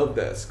members of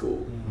that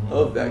school,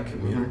 of that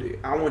community.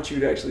 I want you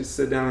to actually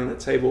sit down at a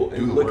table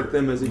and look at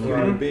them as a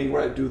human being,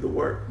 right? Do the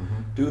work.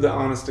 Do the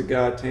honest to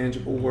God,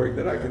 tangible work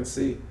that I can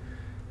see.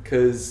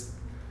 Because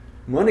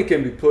money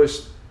can be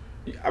pushed.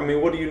 I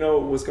mean, what do you know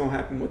what's going to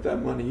happen with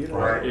that money? You know,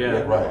 Right. you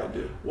have no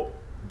idea. Well,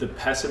 the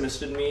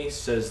pessimist in me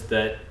says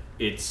that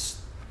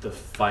it's the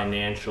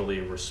financially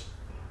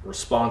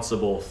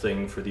responsible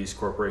thing for these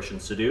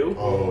corporations to do.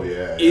 Oh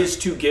yeah. Is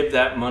to give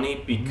that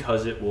money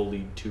because it will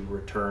lead to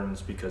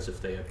returns, because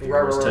if they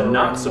appear to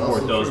not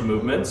support those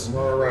movements,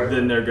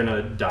 then they're going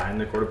to die in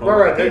the court of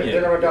public opinion.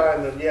 They're going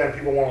to die and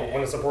people won't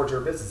want to support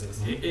your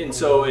businesses. And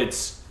so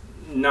it's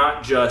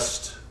not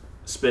just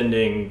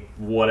spending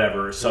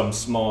whatever, some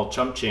small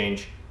chump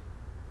change.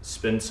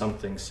 Spend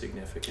something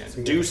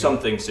significant. Do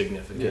something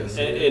significant. Yes.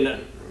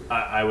 And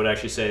I would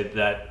actually say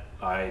that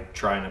I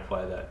try and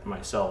apply that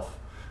myself,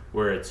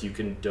 where it's you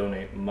can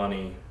donate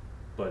money,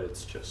 but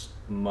it's just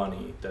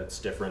money. That's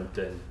different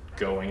than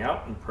going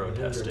out and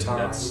protesting.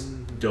 That's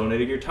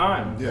donating your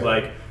time. Yeah.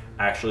 Like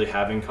actually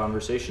having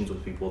conversations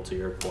with people, to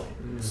your point.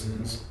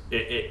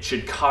 It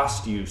should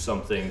cost you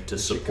something to It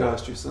should support.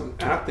 cost you something.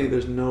 And I think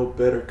there's no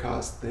better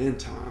cost than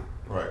time.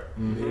 Right. I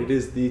mean, it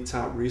is the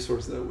top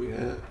resource that we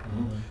have.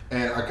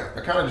 And I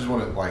kind of just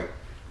want to like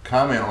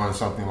comment on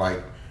something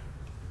like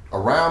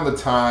around the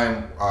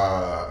time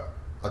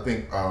I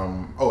think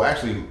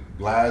actually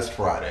last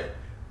Friday,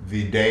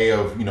 the day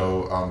of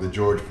the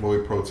George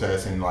Floyd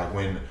protests, and like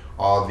when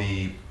all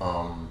the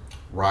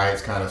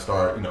riots kind of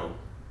start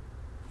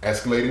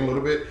escalating a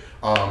little bit.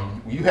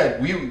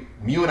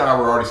 You and I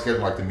were already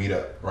scheduled like to meet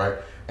up, right?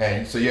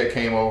 And so you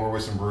came over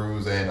with some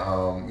brews, and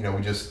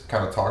we just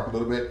kind of talked a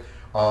little bit.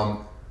 I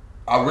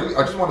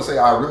just want to say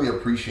I really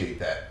appreciate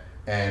that,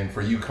 and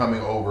for you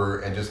coming over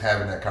and just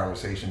having that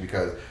conversation,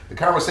 because the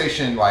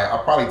conversation, like I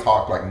probably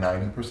talked like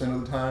 90%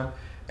 of the time,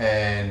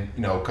 and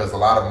because a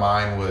lot of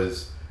mine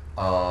was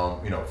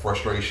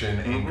frustration,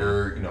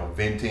 anger,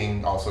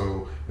 venting.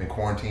 Also been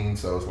quarantined,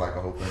 so it's like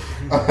a whole thing.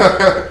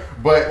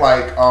 but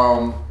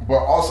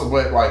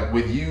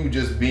with you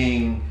just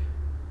being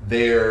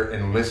there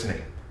and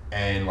listening,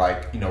 and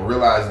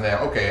realizing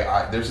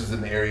that this is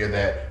an area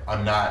that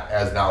I'm not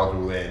as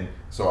knowledgeable in,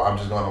 so I'm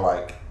just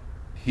gonna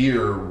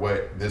hear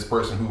what this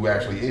person who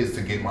actually is,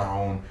 to get my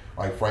own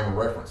frame of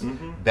reference.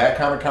 That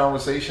kind of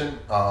conversation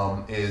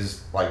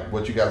is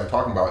what you guys are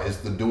talking about, is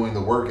the doing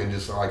the work and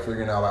just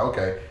figuring out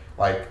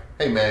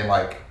hey man,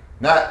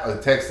 not a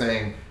text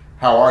saying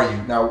how are you.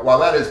 Now while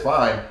that is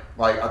fine,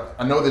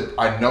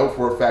 I know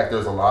for a fact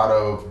there's a lot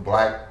of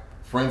black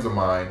friends of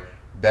mine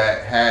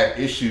that had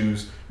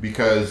issues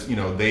because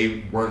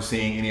they weren't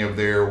seeing any of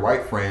their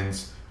white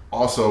friends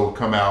also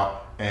come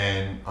out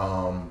and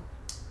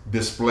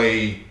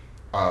display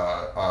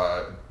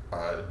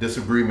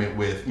disagreement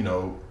with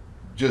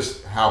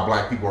just how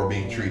black people are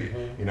being treated,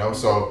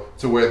 so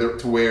to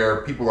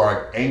where people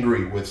are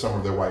angry with some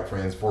of their white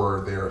friends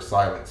for their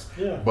silence,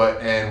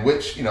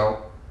 which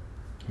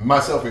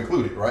myself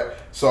included, right?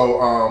 So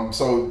I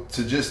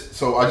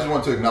just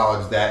want to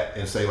acknowledge that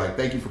and say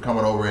thank you for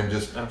coming over and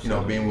just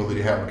being willing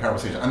to have a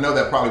conversation. I know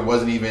that probably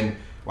wasn't even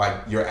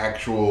your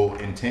actual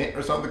intent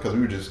or something, because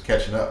we were just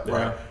catching up,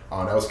 right?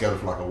 That was scheduled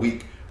for a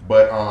week,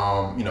 but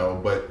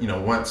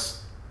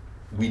once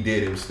we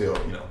did, it was still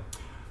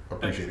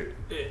appreciated.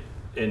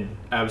 And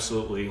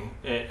absolutely,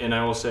 and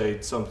I will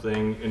say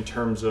something in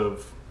terms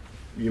of,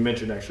 you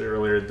mentioned actually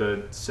earlier,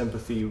 the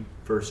sympathy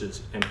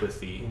versus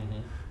empathy,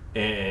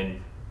 and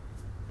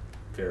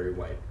very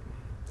white.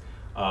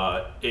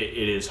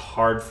 It is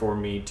hard for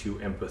me to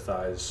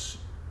empathize,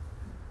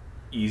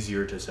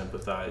 easier to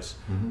sympathize.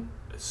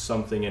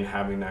 Something in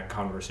having that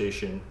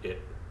conversation,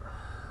 it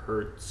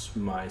hurts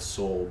my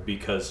soul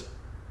because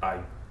I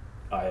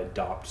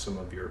adopt some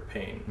of your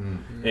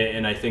pain,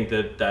 and I think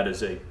that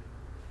is a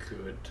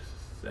good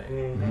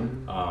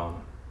thing.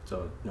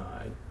 So no,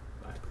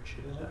 I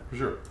appreciate that for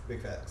sure.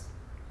 Big facts.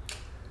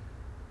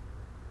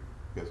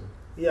 Yes, sir.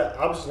 Yeah,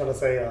 I was just gonna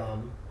say,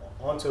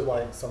 onto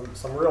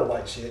some real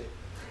white shit.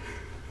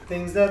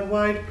 Things that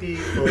white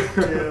people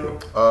do.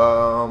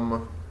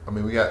 I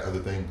mean, we got other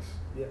things.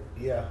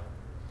 Yeah.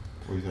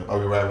 What you saying? Are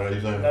we right? What are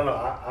you saying? No,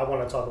 I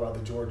want to talk about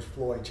the George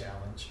Floyd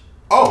challenge.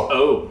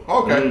 Oh.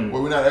 Okay.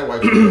 Well, we're not at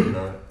white people, you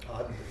know.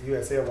 You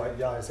had said white.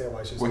 Y'all had said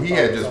white shit. Well, he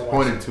had just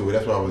pointed to it.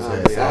 That's what I was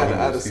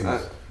saying.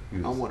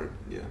 I wanted,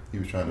 He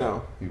was trying to.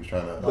 No. He was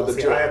trying to. No, He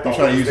see, was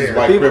trying to use his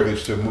white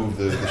privilege to move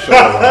the show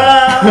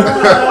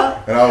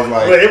along. And I was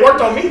like, but it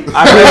worked on me.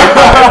 I'm ready,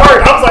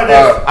 I was like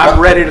this. I'm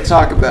ready to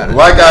talk about it.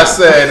 like I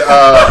said.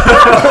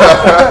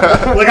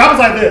 Like I was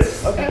like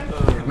this. Okay.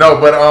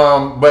 No, but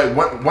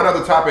one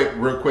other topic,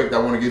 real quick, that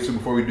I want to get to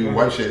before we do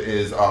white shit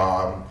is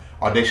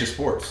Audacious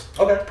Sports.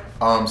 Okay.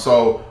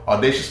 So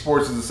Audacious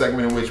Sports is a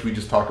segment in which we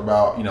just talk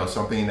about, you know,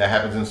 something that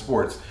happens in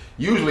sports.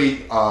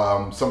 Usually,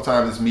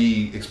 sometimes it's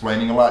me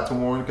explaining a lot to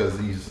Warren because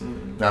he's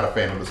not a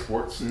fan of the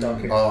sports.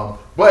 Okay.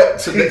 But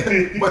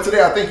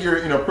today I think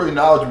you're, you know, pretty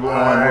knowledgeable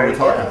on what we're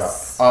talking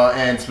about.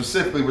 And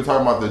specifically, we're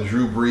talking about the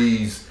Drew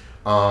Brees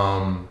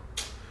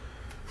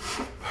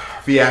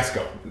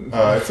fiasco.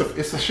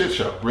 It's a shit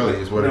show, really,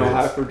 is what it is.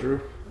 Hi for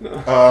Drew. No.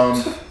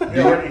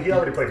 He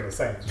already played in the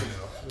Saints. You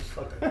know.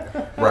 Fuck that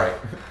guy. Right.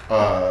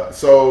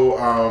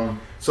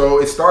 So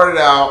it started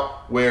out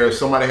where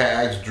somebody had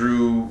asked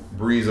Drew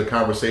Brees a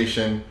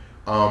conversation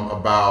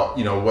about,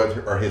 you know, what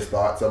are his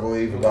thoughts, I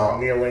believe, about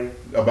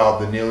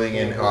the kneeling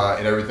and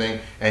everything.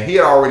 And he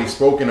had already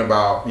spoken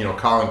about, you know,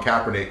 Colin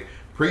Kaepernick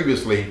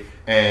previously,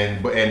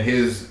 and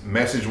his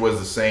message was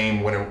the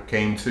same when it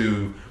came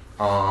to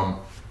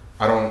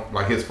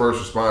his first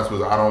response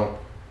was, I don't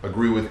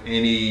agree with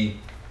any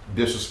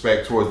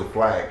disrespect towards the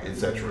flag,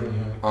 etc.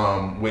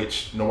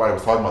 Which nobody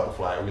was talking about the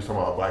flag. We were talking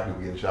about black people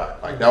getting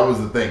shot. Like, that was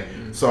the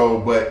thing. So,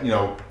 but, you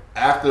know,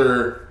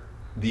 after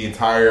the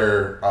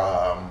entire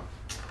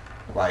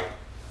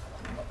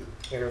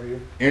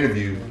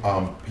interview,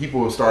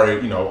 people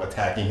started, you know,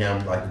 attacking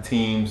him, like the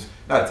teams,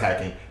 not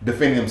attacking,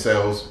 defending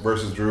themselves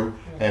versus Drew,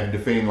 and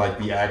defending like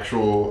the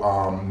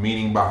actual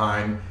meaning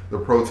behind the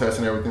protest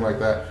and everything like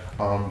that.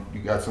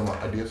 You got some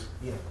ideas?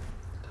 Yeah.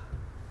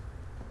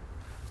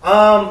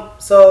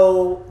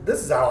 So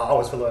this is how I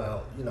always feel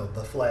about, you know,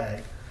 the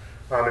flag.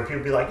 And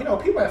people be like, you know,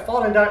 people have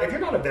fallen down. If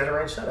you're not a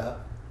veteran, shut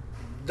up.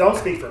 Don't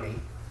speak for me.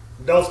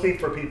 Don't speak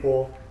for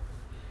people.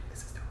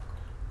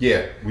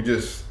 Yeah, we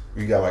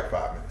got like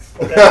 5 minutes.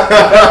 Okay.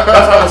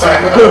 That's what I'm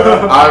saying.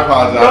 I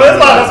apologize. No, that's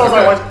fine. That's what I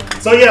was like.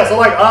 So yeah, so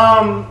like,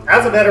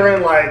 as a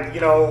veteran, like,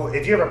 you know,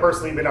 if you haven't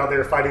personally been out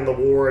there fighting the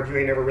war, if you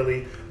ain't never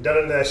really done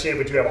any of that shit,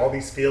 but you have all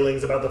these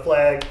feelings about the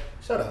flag,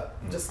 shut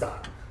up. Just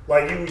stop.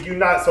 Like, you're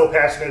not so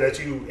passionate that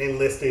you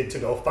enlisted to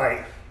go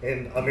fight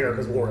in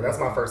America's war. That's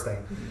my first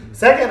thing.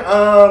 Second,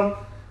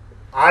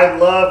 I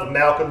love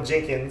Malcolm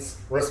Jenkins'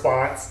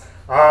 response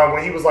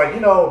when he was like,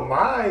 you know,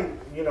 my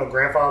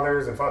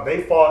grandfathers and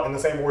they fought in the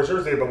same war as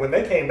yours did, but when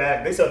they came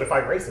back, they still had to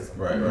fight racism.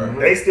 Right.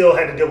 They still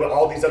had to deal with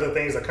all these other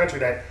things, a country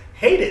that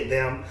hated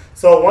them.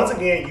 So once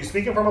again, you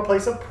speaking from a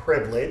place of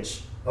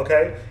privilege,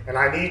 okay? And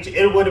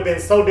it would have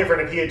been so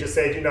different if he had just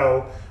said, you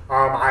know,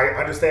 I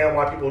understand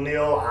why people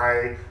kneel.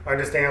 I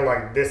understand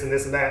like this and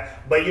this and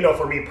that. But, you know,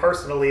 for me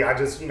personally, I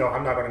just, you know,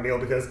 I'm not going to kneel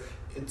because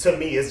to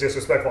me it's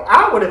disrespectful.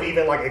 I would have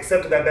even like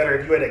accepted that better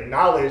if you had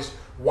acknowledged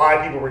why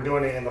people were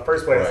doing it in the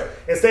first place. Right.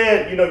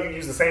 Instead, you know, you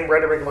use the same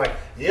rhetoric like,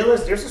 kneeling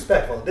is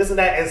disrespectful, this and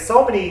that. And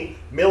so many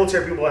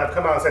military people have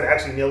come out and said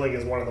actually kneeling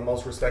is one of the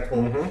most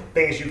respectful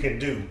things you can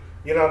do.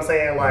 You know what I'm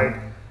saying? Like,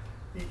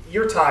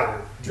 you're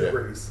tired, Drew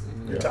Brees.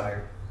 You're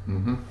tired.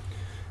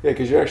 Yeah,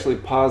 because you're actually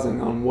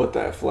pausing on what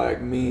that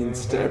flag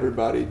means to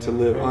everybody to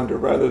live under,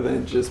 rather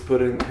than just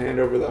putting the hand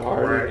over the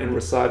heart and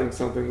reciting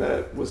something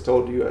that was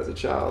told to you as a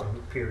child.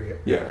 Period.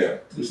 Yeah.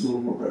 There's a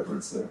little more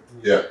reverence there.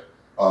 Yeah.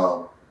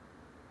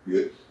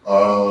 Good.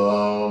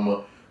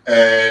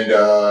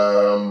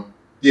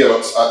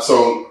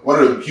 So one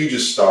of the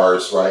hugest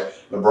stars, right,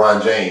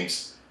 LeBron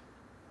James,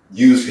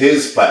 used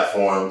his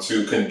platform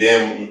to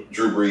condemn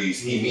Drew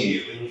Brees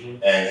immediately,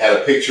 and had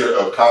a picture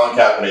of Colin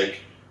Kaepernick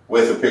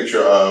with a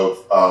picture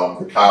of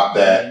the cop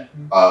that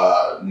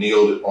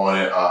kneeled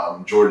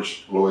on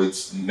George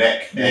Floyd's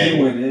neck. And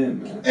he went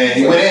in, man. And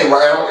he went in,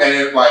 right?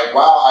 And like,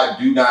 while I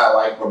do not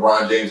like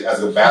LeBron James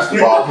as a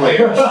basketball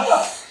player,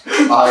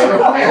 I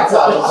am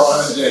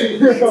anti-LeBron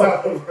James.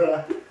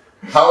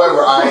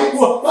 However,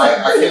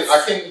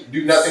 I can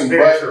do nothing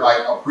but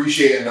like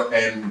appreciate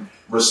and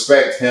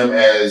respect him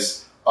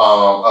as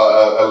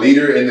a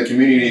leader in the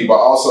community, but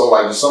also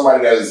like just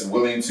somebody that is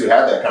willing to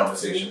have that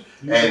conversation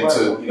and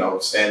to, you know,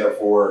 stand up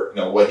for,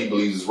 you know, what he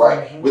believes is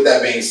right. With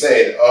that being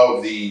said,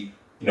 of the,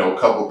 you know,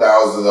 couple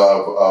thousands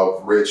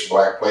of rich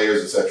black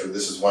players, etc.,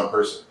 this is one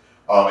person.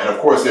 And of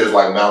course, there's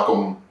like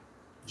Malcolm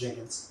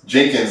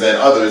Jenkins and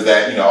others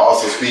that, you know,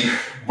 also speak.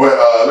 But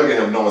look at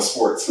him knowing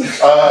sports.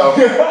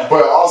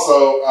 But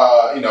also,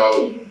 you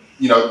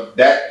know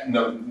that, you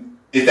know,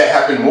 if that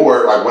happened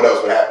more, like what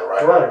else would happen,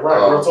 right? Right.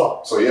 Real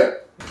talk. So yeah.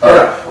 All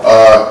right.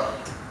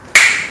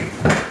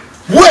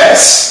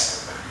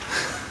 Wes,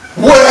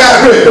 what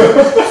happened?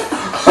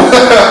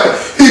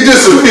 He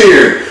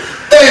disappeared.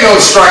 Ain't no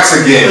strikes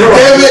again.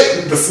 Damn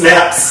it. The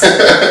snaps.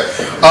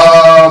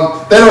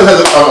 Thanos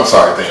has. I'm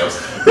sorry, Thanos.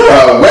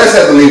 Wes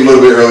had to leave a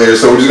little bit earlier,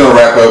 so we're just gonna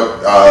wrap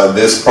up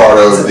this part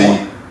of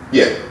the.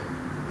 Yeah.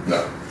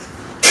 No.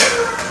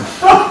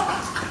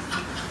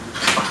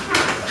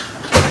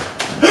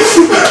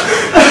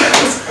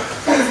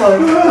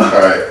 All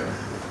right.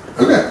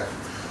 Okay.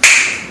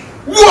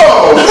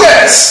 Whoa,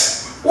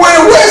 Wes! Where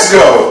did Wes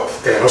go?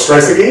 Thanos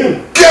strikes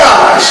again.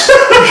 Gosh!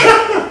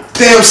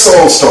 Damn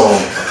Soul Stone.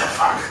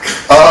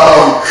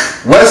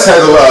 Wes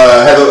had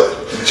to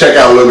check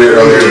out a little bit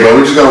earlier, but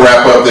we're just gonna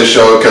wrap up this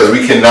show because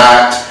we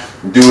cannot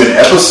do an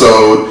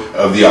episode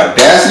of the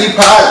Audacity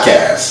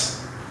podcast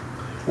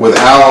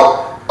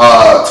without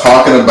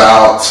talking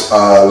about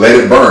Let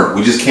It Burn.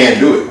 We just can't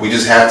do it. We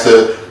just have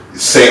to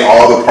say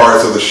all the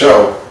parts of the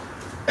show.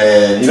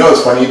 And you know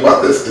what's funny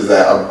about this is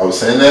that I was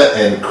saying that,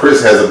 and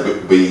Chris has a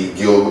big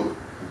guild.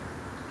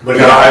 But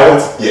got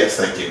islands? Yes,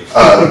 thank you.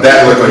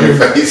 That look on your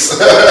face.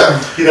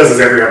 He does this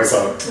every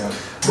episode. Yeah.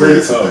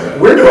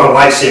 We're doing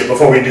white shit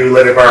before we do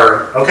Let It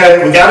Burn. Okay,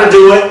 we gotta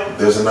do it.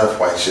 There's enough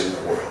white shit in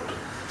the world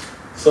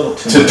So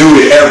to do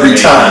it every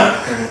time.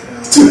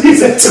 He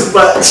said too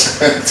much.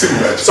 Too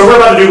much. So we're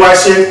about to do white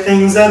shit.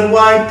 Things that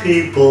white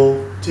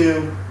people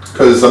do.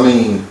 Because I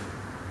mean,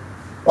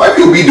 white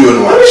people be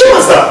doing white shit.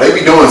 Doing stuff. They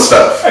be doing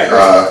stuff.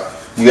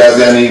 You guys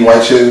got any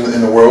white shit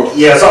in the world?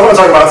 Yeah, so I want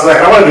to talk about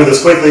tonight. I want to do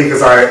this quickly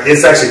because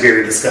it's actually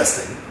very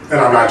disgusting, and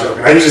I'm not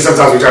joking. I usually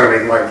sometimes we try to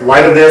make like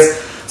light of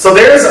this. So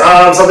there's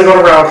something going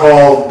around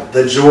called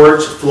the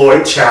George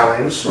Floyd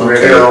Challenge, where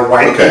there are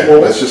white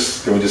people.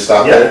 Can we just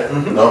stop there?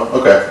 Mm-hmm. No?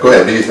 Okay. Go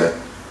ahead. Do your thing.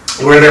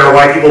 Where there are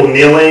white people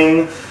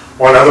kneeling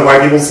on other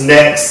white people's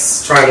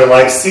necks, trying to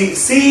like, see,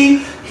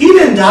 he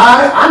didn't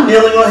die. I'm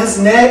kneeling on his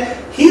neck.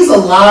 He's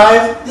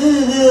alive.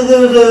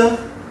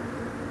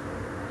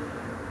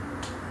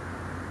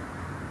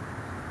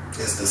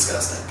 It's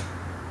disgusting.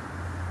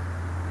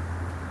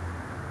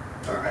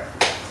 All right.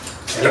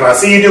 And if I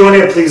see you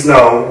doing it, please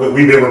know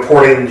we've been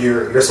reporting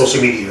your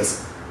social medias.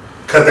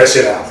 Cut that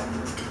shit out.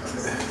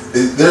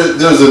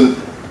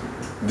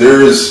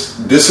 There's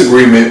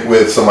disagreement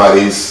with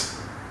somebody's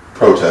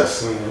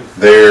protest. Mm-hmm.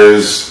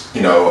 There's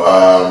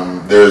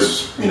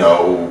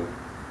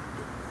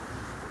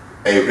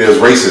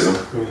racism,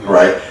 mm-hmm.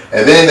 right?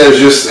 And then there's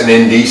just an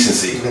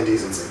indecency.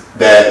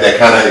 That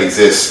kind of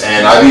exists.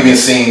 And I've even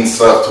seen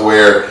stuff to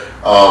where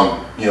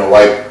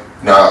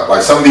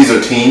like some of these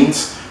are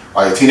teens,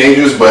 like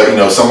teenagers, but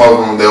some of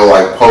them they'll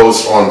like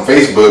post on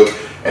Facebook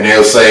and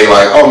they'll say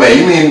like, "Oh man,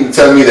 you mean to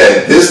tell me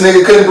that this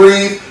nigga couldn't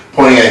breathe?"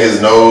 Pointing at his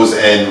nose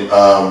and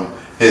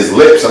his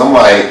lips, and I'm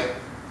like,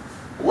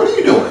 "What are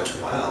you doing?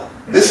 Wow,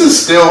 this is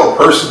still a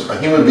person, a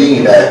human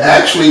being that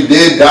actually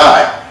did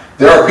die.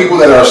 There are people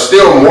that are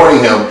still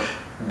mourning him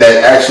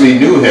that actually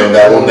knew him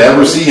that will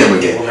never see him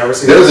again.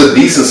 There's a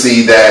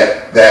decency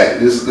that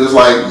is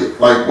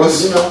like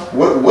what's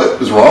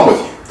what is wrong with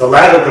you?" The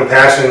lack of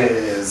compassion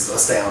is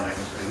astounding.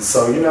 And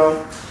so,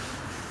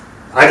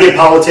 I get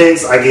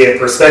politics, I get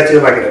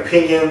perspective, I get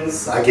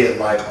opinions, I get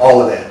like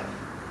all of that.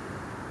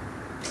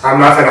 I'm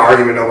not going to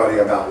argue with nobody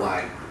about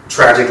like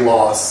tragic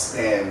loss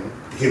and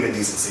human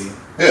decency.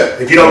 Yeah.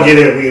 If you don't get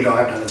it, we don't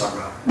have nothing to talk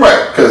about.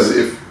 Right, because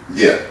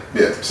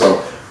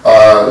So,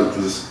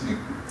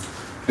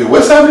 did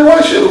Wes have any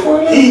white shit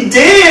before? He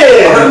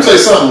did! I heard him say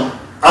something.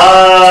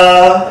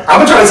 I've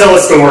been trying to tell a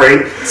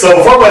story. So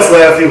before Wes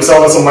left, he was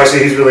telling us so much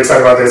shit. He's really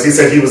excited about this. He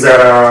said he was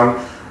at a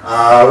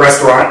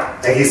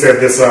restaurant, and he said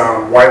this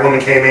white woman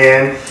came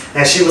in,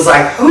 and she was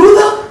like, "Who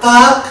the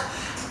fuck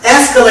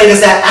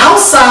escalators at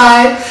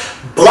outside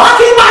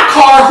blocking my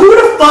car? Who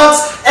the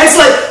fuck's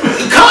escalator?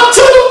 Come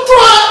to the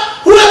front,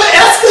 whoever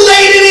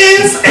Escalade it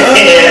is."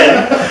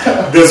 And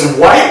this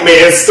white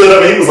man stood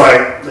up, and he was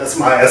like, "That's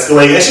my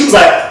Escalade." And she was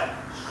like,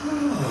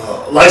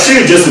 like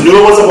she just knew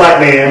it was a black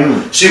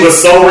man. She was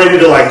so ready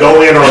to like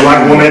go in on a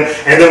black woman,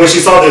 and then when she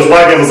saw this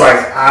white man was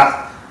like,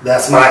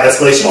 "That's my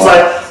Escalade." She was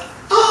like,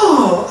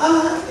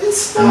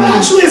 "It's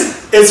actually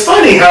it's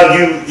funny how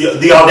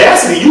the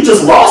audacity. You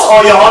just lost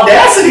all your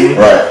audacity.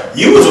 Right?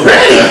 You was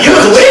ready. You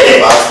was with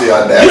it. Lost the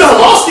audacity. You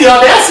done lost the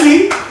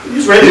audacity. You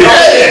was ready to go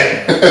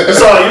in."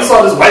 So you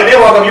saw this white man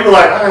walk up. You were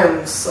like,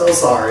 "I'm so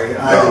sorry.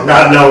 I did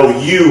not know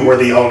you were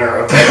the owner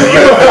of that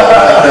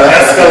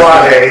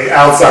Escalade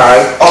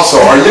outside." Also,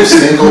 are you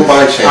single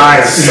by chance? I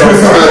am so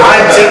sorry.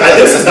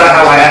 This is not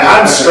how I am.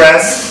 I'm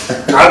stressed.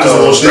 I'm just a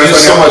little stressed.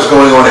 There's so much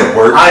going on at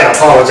work. I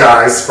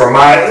apologize for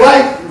my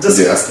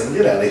disgusting. Yeah.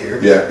 Get out of here.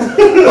 Yeah.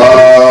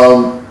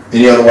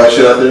 Any other white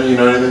shit out there? You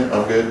know anything?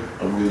 I'm good.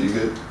 You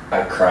good?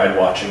 I cried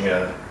watching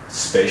a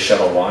space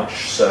shuttle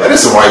launch. So that is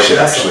some white shit,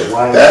 actually.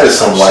 That is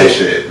some white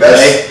shit.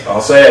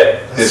 I'll say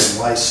it. That's some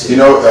white shit.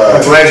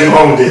 I'm glad you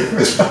owned it.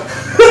 That's true.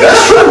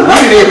 We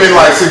didn't even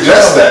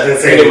suggest that. And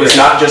it was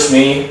not just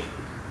me,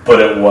 but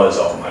it was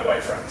all my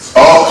white friends.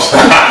 Oh.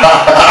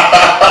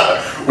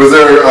 Was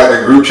there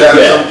a group chat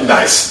or something?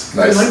 Nice.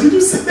 Like, did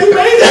you see? They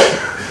made it.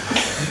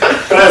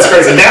 That's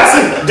crazy.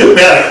 NASA, do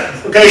better.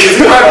 Okay, because these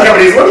private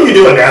companies, what are you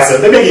doing, NASA?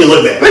 They make you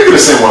look bad. They could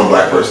have sent one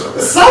black person up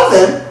there.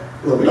 Something.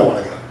 Well, we don't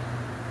want to go.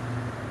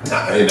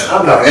 Nah, ain't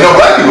no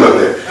black people up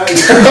there.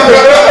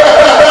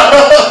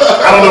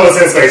 I don't know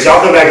what's in space.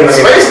 Y'all come back and let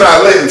me know. Space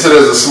not lit until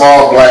there's a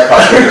small black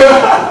pocket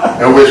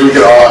in which we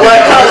can all.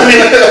 Black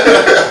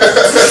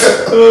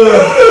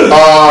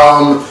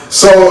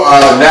So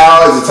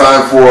now is the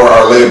time for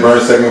our Let It Burn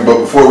segment. But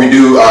before we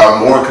do,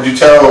 Warren, could you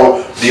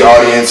tell the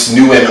audience,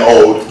 new and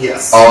old,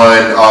 Yes.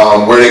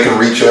 on where they can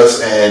reach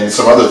us and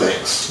some other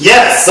things?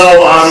 Yes,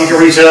 so you can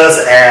reach us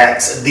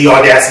at The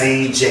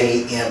Audacity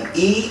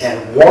JME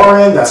and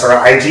Warren. That's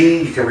our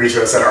IG. You can reach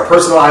us at our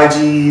personal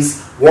IGs.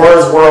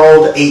 Warren's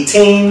World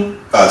 18.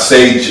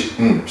 Say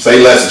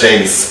less,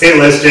 Jamie. Say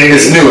less, Jamie.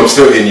 It's new. I'm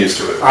still getting used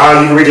to it.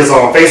 You can reach us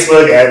on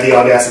Facebook at The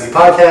Audacity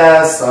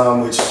Podcast,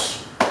 which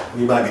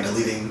we might be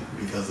deleting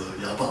because of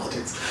y'all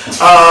politics.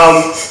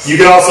 You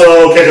can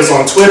also catch us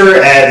on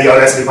Twitter at The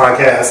Audacity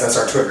Podcast. That's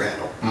our Twitter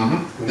handle.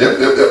 Mm-hmm. Yep.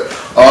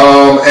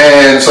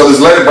 And so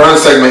this Let It Burn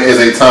segment is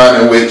a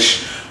time in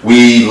which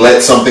we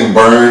let something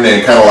burn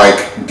and kind of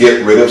like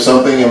get rid of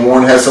something, and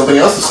Warren has something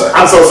else to say.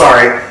 I'm so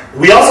sorry.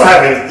 We also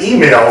have an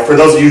email for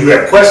those of you who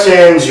have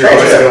questions, you're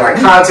interested in like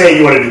content,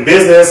 you want to do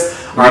business.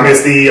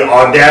 It's the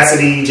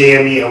Audacity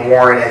JME and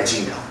Warren at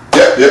Gmail.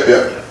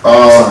 Yep.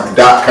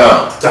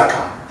 .com.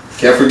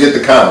 Can't forget the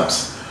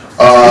comms.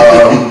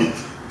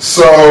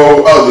 So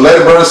the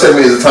Let It Burn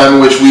segment is a time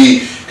in which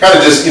we kind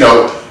of just,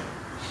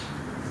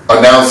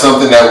 announce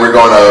something that we're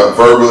going to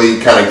verbally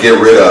kind of get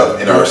rid of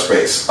in our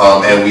space.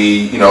 And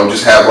we,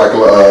 just have like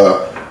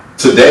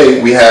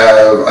today we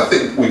have, I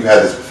think we've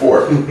had this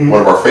before,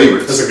 one of our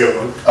favorites. That's a good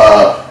one.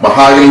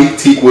 Mahogany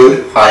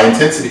Teakwood High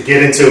Intensity.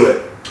 Get into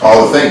it.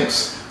 All the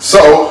things.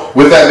 So,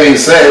 with that being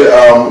said,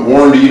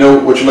 Warren, do you know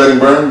what you're letting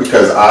burn?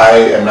 Because I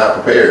am not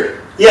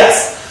prepared.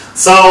 Yes.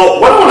 So,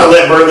 what I want to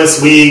let burn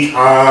this week,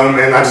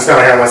 and I just kind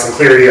of have like some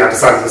clarity, I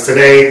decided this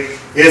today,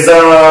 is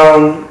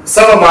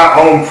some of my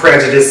own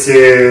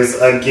prejudices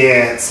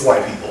against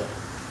white people.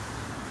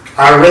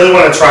 I really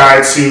want to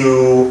try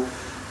to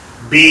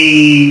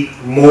be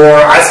more,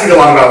 I speak a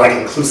lot about like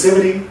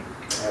inclusivity,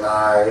 and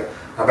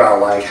about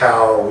like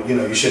how,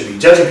 you shouldn't be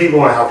judging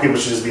people and how people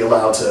should just be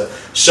allowed to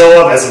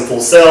show up as their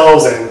full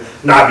selves and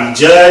not be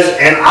judged.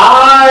 And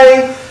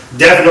I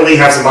definitely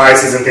have some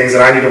biases and things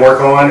that I need to work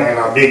on, and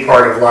a big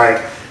part of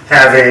like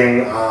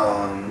having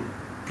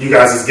you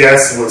guys as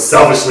guests was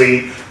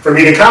selfishly for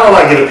me to kind of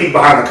like get a peek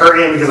behind the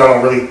curtain, because I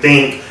don't really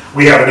think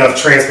we have enough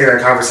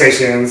transparent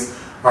conversations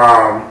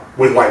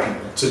with white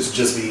people, to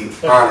just be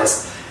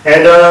honest.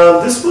 And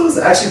this was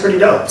actually pretty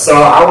dope. So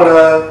I want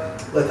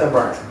to let that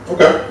burn.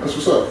 Okay, that's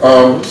what's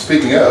up.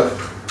 Speaking of.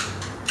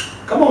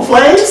 Come on,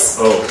 Flames.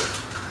 Oh.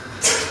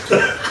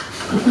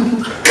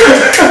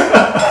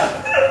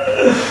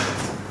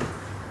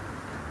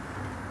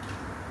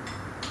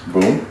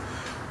 Boom.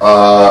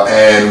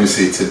 And let me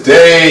see.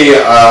 Today,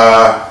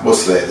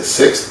 what's today? The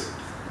 6th?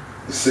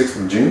 The 6th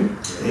of June?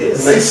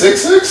 Yes. May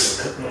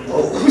 6/6?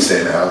 Let me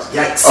say in the house.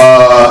 Yikes.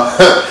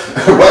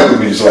 White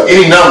people just like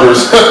any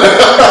numbers.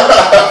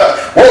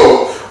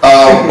 Whoa.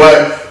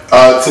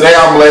 But today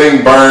I'm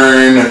letting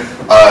burn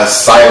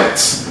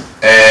silence.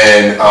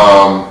 And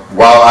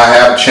while I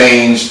have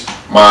changed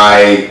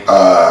my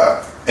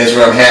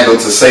Instagram handle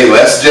to Say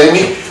Less,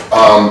 Jamie,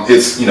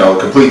 it's a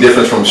complete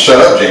difference from Shut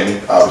Up, Jamie,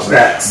 obviously.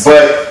 Facts.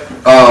 But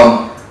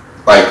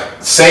like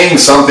saying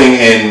something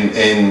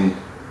in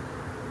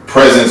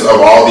presence of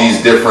all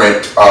these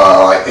different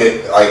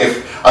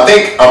I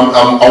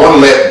want to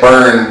let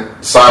burn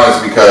silence,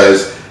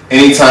 because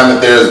anytime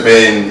that there's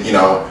been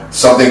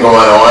something going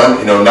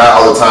on, not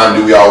all the time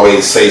do we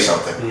always say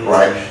something,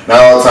 right? Not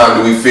all the time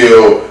do we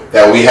feel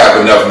that we have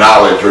enough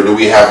knowledge, or do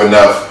we have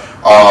enough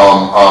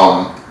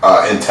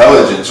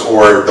intelligence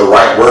or the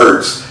right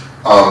words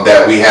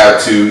that we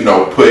have to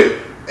put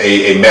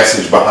a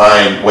message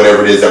behind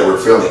whatever it is that we're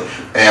feeling.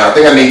 And I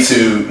think I need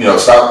to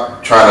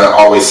stop trying to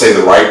always say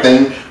the right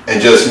thing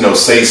and just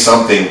say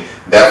something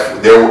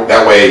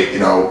that way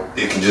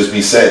it can just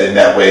be said in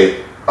that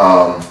way.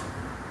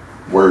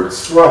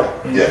 Words. Right.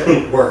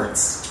 Yeah.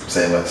 Words. I'm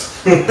saying less.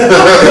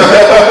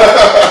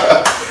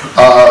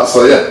 So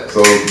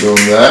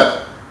doing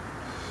that.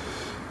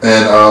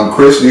 And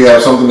Chris, do you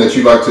have something that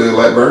you'd like to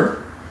let burn?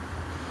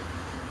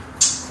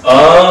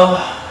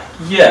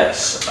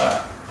 Yes.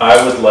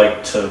 I would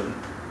like to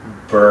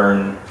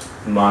burn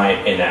my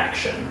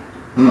inaction.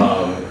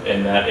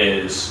 And that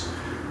is,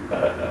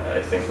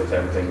 I think with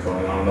everything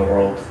going on in the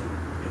world,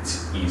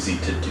 it's easy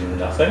to do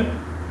nothing.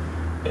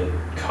 It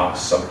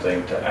costs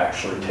something to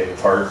actually take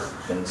part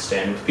and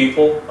stand with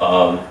people.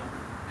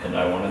 And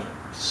I want to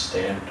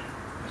stand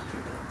with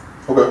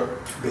people. Okay.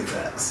 Big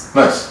facts.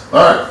 Nice. All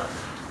right.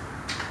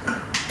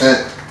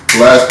 And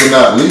last but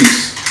not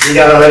least, We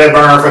gotta let it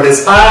burn for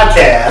this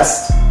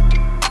podcast,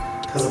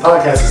 because the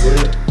podcast is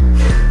lit.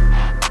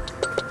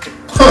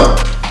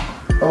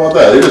 How about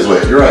that? It is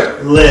lit. You're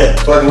right. Lit.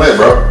 Fucking lit,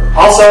 bro.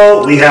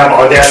 Also, we have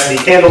Audacity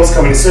candles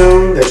coming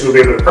soon that you'll be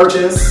able to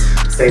purchase.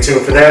 Stay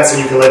tuned for that so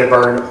you can let it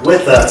burn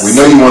with us. We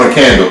know you want a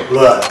candle.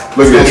 Look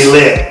Look it's at gonna this. be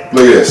lit.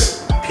 Look at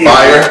this. Period.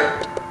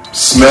 Fire,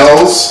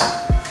 smells,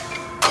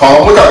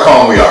 calm. Look how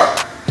calm we are.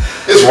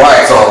 It's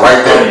riots on right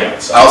On there. the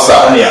outside.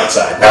 Outside. On the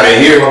outside. Not in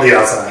here. On the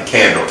outside.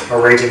 Candle. A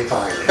raging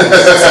fire.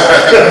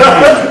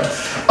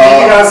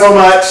 Thank you guys so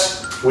much.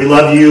 We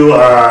love you.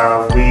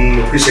 We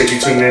appreciate you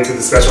tuning in to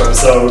this special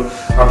episode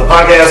of the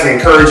podcast. We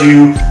encourage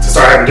you to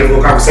start having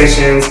difficult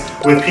conversations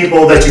with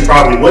people that you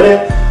probably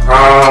wouldn't.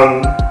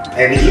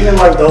 And even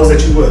like those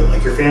that you would,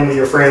 like your family,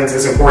 your friends.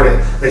 It's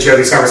important that you have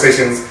these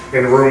conversations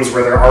in rooms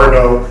where there are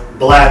no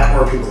black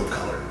or people of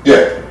color.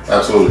 Yeah,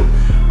 absolutely.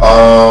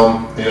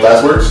 Any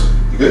last words?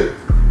 You good?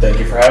 Thank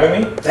you for having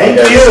me. Thank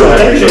you.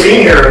 Thank you for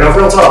being here. No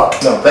real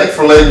talk. No, thanks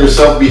for letting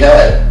yourself be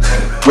had.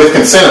 With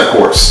consent, of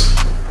course.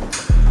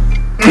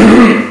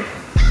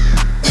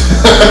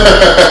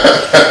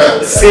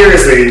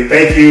 Seriously,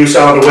 thank you.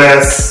 Shout out to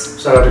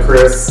Wes. Shout out to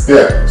Chris.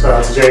 Yeah. Shout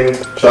out to Jamie.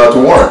 Shout out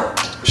to Warren.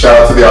 Shout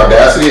out to the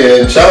Audacity,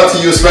 and shout out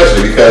to you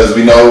especially, because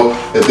we know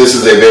that this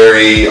is a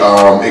very,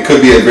 it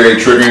could be a very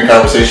triggering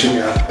conversation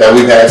that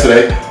we've had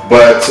today.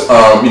 But,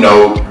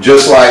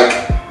 just like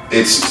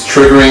it's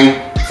triggering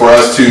for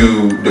us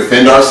to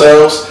defend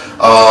ourselves,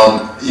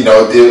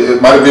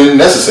 it might have been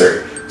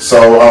necessary.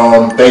 So,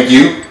 thank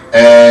you,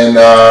 and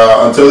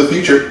until the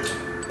future.